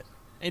like an idiot.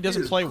 And he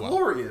doesn't play well.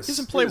 Glorious. He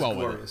doesn't play well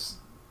with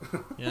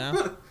it.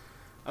 Yeah.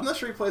 I'm not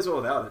sure he plays well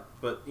without it,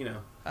 but,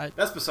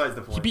 that's besides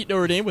the point. He beat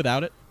Notre Dame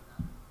without it.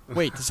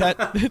 Wait, does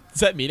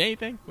that mean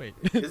anything? Wait.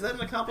 Is that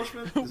an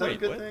accomplishment? Is that a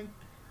good thing?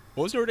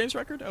 What was Notre Dame's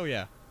record? Oh,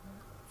 yeah.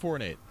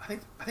 4-8. I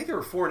think they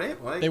were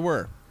 4-8, Mike. They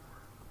were.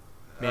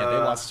 Man, they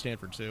lost to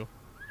Stanford, too.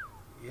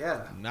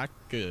 Yeah. Not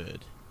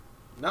good.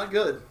 Not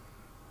good.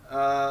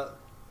 Talk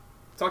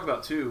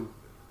about, too,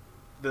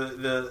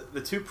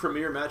 the 2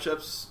 premier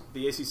matchups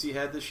the ACC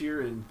had this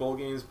year in bowl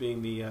games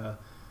being the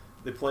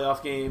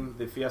playoff game,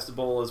 the Fiesta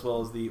Bowl, as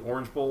well as the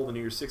Orange Bowl, the New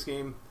Year's Six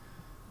game.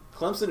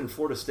 Clemson and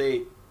Florida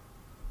State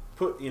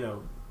put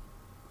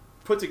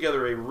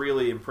together a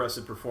really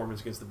impressive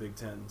performance against the Big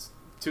Tens.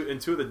 2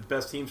 of the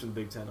best teams in the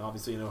Big Ten,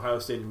 obviously, in Ohio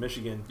State and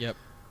Michigan. Yep.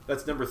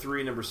 That's number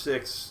 3, number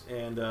 6,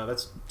 and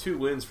that's 2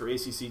 wins for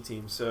ACC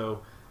teams.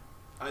 So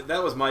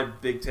that was my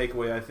big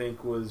takeaway, I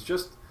think, was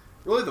just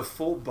really the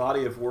full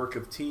body of work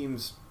of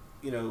teams.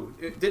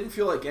 It didn't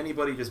feel like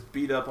anybody just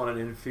beat up on an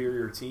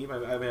inferior team.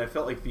 I mean, I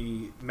felt like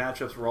the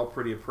matchups were all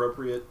pretty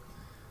appropriate.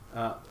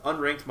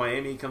 Unranked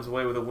Miami comes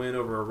away with a win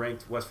over a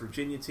ranked West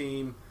Virginia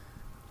team.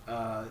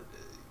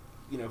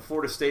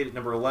 Florida State at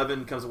number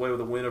 11 comes away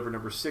with a win over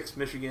number 6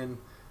 Michigan.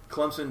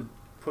 Clemson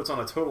puts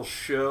on a total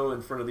show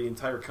in front of the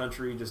entire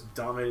country, just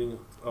dominating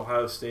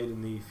Ohio State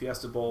in the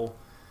Fiesta Bowl.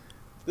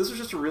 This was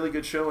just a really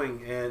good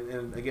showing,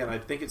 and again, I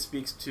think it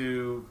speaks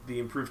to the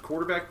improved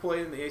quarterback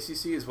play in the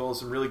ACC as well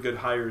as some really good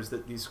hires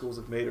that these schools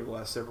have made over the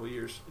last several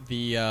years.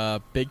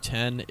 The Big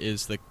Ten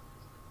is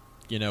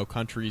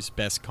country's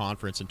best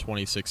conference in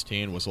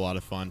 2016 was a lot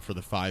of fun for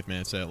the 5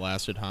 minutes that it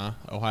lasted, huh?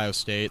 Ohio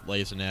State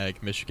lays an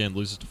egg. Michigan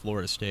loses to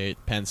Florida State.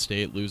 Penn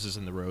State loses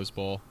in the Rose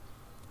Bowl.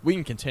 We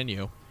can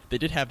continue. They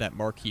did have that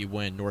marquee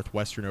win,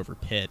 Northwestern over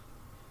Pitt.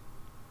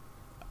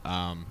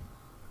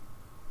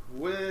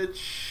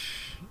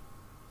 Which,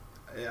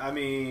 I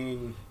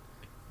mean,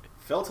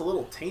 felt a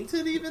little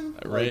tainted even.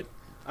 Right.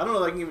 I don't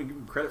know if I can even give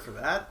them credit for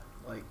that.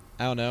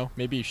 I don't know.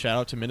 Maybe shout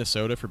out to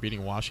Minnesota for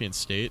beating Washington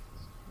State.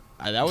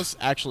 That was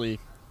actually,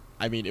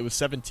 it was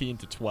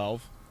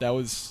 17-12. That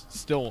was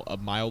still a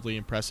mildly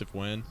impressive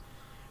win.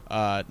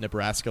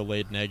 Nebraska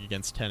laid an egg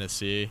against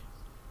Tennessee.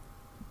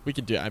 We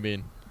can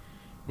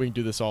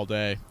do this all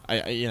day.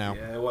 Yeah,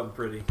 it wasn't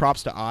pretty.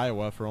 Props to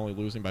Iowa for only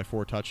losing by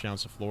 4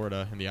 touchdowns to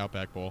Florida in the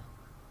Outback Bowl.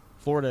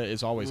 Florida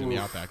is always in the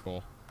Outback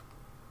Bowl.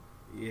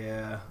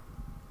 Yeah,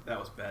 that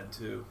was bad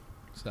too.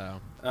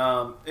 So,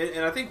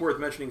 and I think worth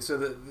mentioning. So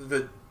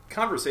the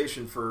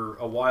conversation for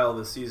a while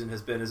this season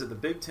has been: is it the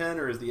Big Ten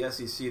or is the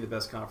SEC the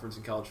best conference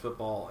in college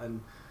football?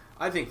 And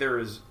I think there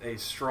is a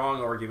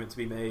strong argument to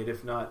be made.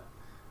 If not,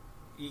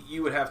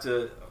 you would have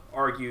to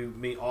argue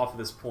me off of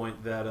this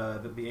point that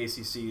the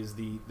ACC is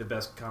the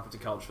best conference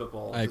in college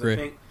football. I agree. I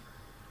think,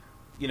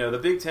 the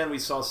Big Ten, we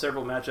saw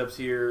several matchups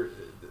here.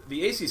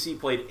 The ACC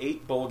played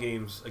 8 bowl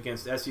games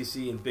against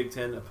SEC and Big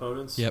Ten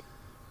opponents. Yep.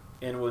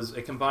 And was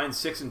a combined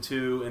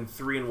 6-2 and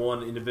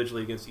 3-1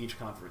 individually against each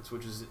conference,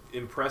 which is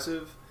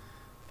impressive.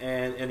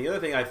 And the other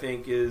thing I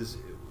think is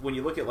when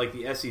you look at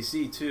the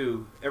SEC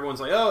too,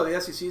 everyone's like, oh, the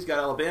SEC's got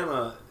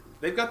Alabama.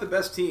 They've got the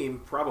best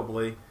team,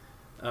 probably.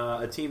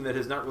 A team that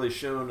has not really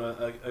shown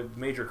a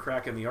major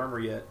crack in the armor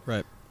yet.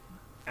 Right.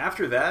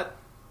 After that,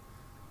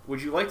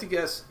 would you like to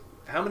guess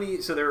how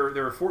many? So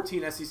there are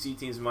 14 SEC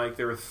teams, Mike.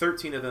 There are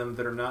 13 of them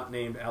that are not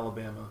named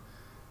Alabama.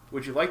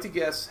 Would you like to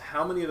guess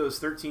how many of those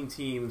 13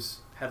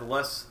 teams had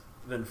less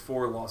than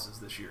 4 losses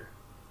this year?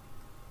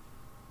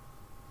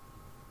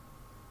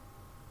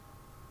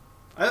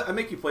 I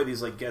make you play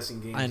these guessing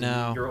games. I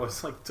know. And you're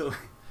always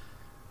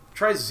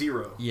try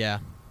 0. Yeah.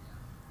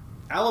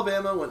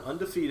 Alabama went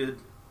undefeated.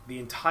 The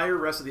entire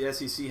rest of the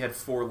SEC had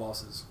 4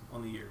 losses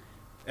on the year,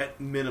 at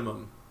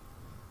minimum.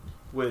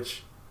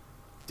 Which,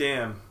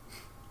 damn.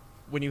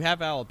 When you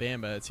have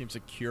Alabama, it seems to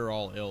cure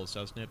all ills,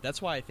 doesn't it?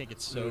 That's why I think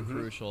it's so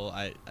crucial.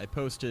 I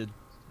posted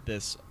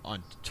this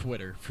on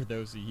Twitter for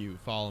those of you who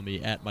follow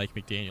me at Mike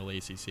McDaniel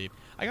ACC.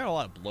 I got a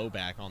lot of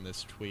blowback on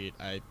this tweet.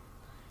 I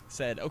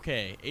said,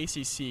 okay,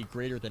 ACC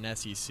greater than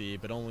SEC,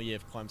 but only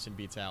if Clemson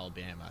beats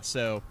Alabama.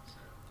 So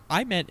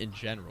I meant in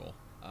general.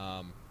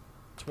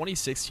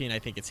 2016, I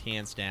think it's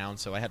hands down,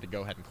 so I had to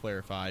go ahead and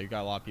clarify. You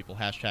got a lot of people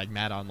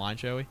 #Mad Online,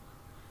 Joey.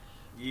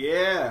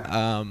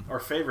 Yeah, our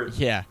favorite.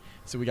 Yeah,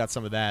 so we got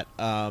some of that.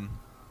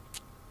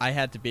 I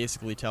had to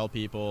basically tell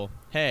people,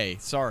 hey,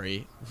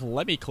 sorry,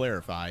 let me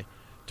clarify.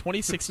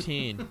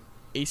 2016,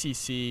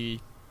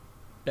 ACC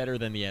better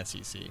than the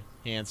SEC.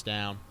 Hands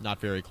down,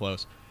 not very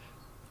close.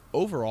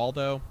 Overall,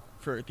 though,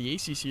 for the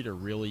ACC to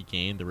really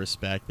gain the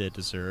respect that it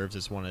deserves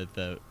as one of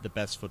the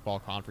best football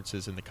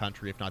conferences in the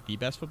country, if not the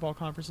best football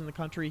conference in the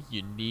country,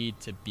 you need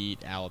to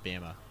beat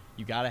Alabama.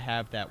 You got to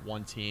have that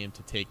one team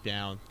to take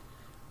down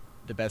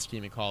the best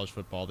team in college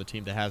football, the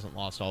team that hasn't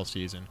lost all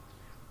season,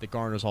 that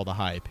garners all the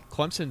hype.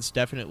 Clemson's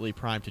definitely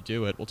primed to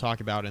do it. We'll talk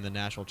about in the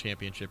national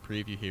championship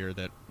preview here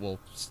that we'll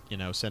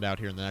send out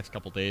here in the next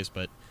couple days,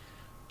 but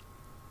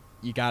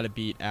you got to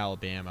beat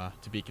Alabama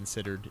to be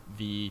considered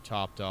the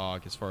top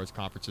dog as far as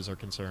conferences are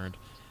concerned.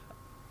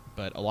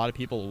 But a lot of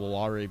people will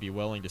already be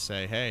willing to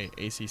say, hey,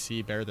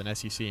 ACC better than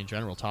SEC in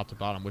general, top to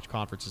bottom, which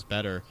conference is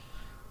better?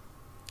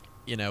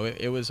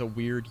 It was a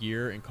weird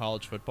year in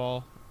college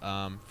football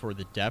for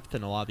the depth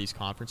in a lot of these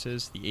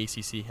conferences. The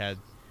ACC had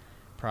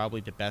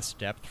probably the best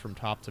depth from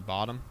top to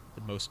bottom,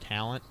 the most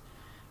talent,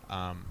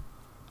 a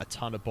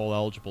ton of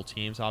bowl-eligible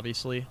teams,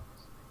 obviously.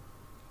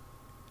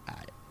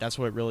 That's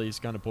what it really is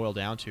going to boil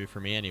down to for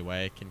me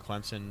anyway. Can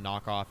Clemson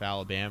knock off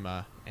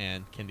Alabama,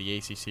 and can the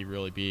ACC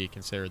really be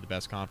considered the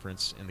best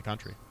conference in the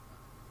country?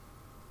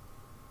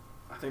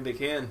 I think they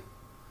can.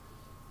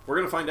 We're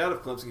going to find out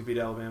if Clemson can beat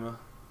Alabama.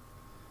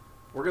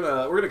 We're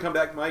gonna come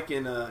back, Mike,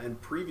 and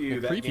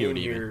preview that game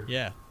here.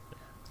 Yeah.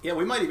 Yeah,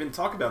 we might even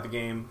talk about the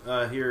game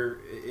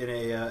here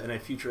in a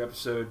future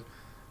episode.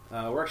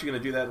 We're actually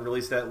going to do that and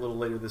release that a little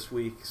later this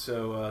week,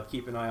 so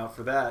keep an eye out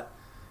for that.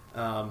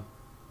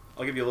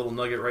 I'll give you a little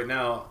nugget right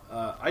now.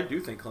 I do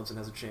think Clemson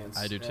has a chance.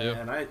 I do too.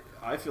 And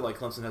I feel like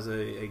Clemson has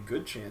a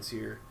good chance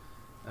here,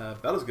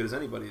 about as good as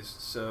anybody's.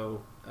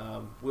 So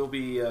we'll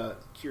be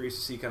curious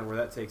to see kind of where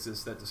that takes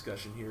us, that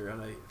discussion here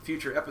on a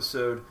future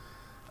episode.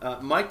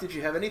 Mike, did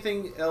you have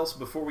anything else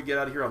before we get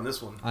out of here on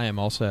this one? I am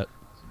all set.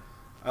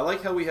 I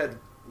like how we had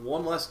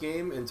one less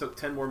game and took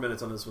 10 more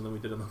minutes on this one than we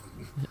did on the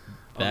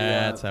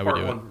That's how we do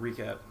it. Part 1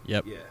 recap.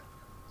 Yep. Yeah.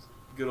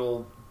 Good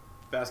old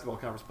Basketball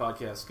Conference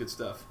podcast. Good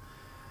stuff.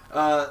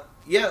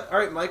 Yeah. All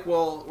right, Mike.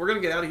 Well, we're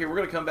going to get out of here. We're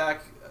going to come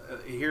back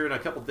here in a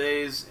couple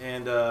days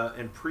and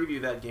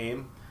preview that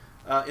game.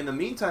 In the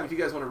meantime, if you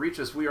guys want to reach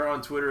us, we are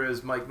on Twitter,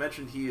 as Mike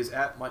mentioned. He is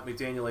at Mike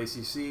McDaniel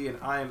ACC,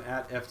 and I am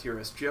at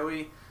FTRS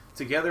Joey.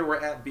 Together, we're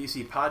at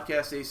BC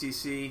Podcast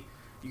ACC.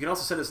 You can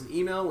also send us an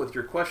email with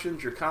your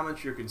questions, your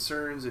comments, your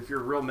concerns. If you're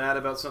real mad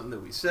about something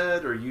that we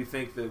said, or you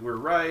think that we're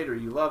right, or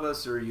you love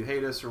us, or you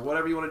hate us, or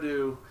whatever you want to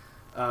do,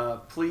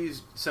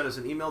 please send us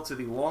an email to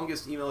the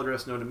longest email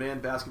address known to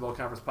man,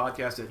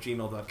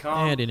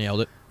 basketballconferencepodcast@gmail.com. And he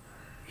nailed it.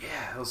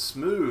 Yeah, that was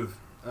smooth.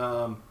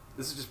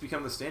 This has just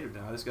become the standard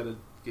now. I just got to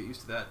get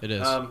used to that. It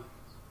is.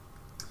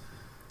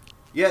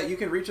 Yeah, you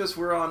can reach us.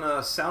 We're on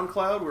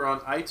SoundCloud. We're on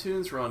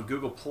iTunes. We're on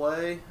Google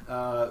Play.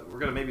 We're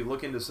going to maybe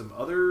look into some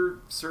other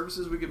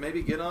services we could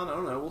maybe get on. I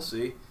don't know. We'll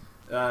see.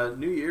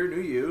 New year,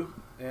 new you,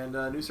 and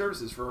new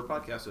services for our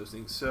podcast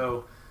hosting.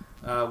 So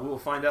we'll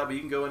find out. But you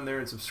can go in there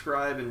and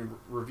subscribe and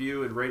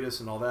review and rate us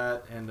and all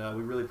that. And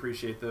we really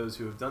appreciate those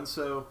who have done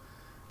so.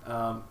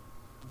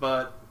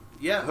 But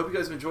yeah, hope you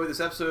guys have enjoyed this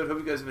episode. Hope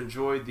you guys have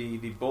enjoyed the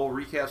bowl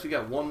recaps. We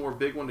got one more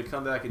big one to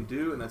come back and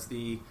do, and that's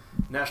the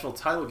national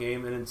title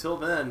game. And until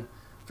then,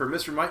 for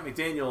Mr. Mike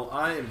McDaniel,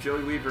 I am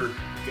Joey Weaver.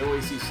 Go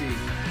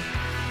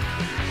ACC.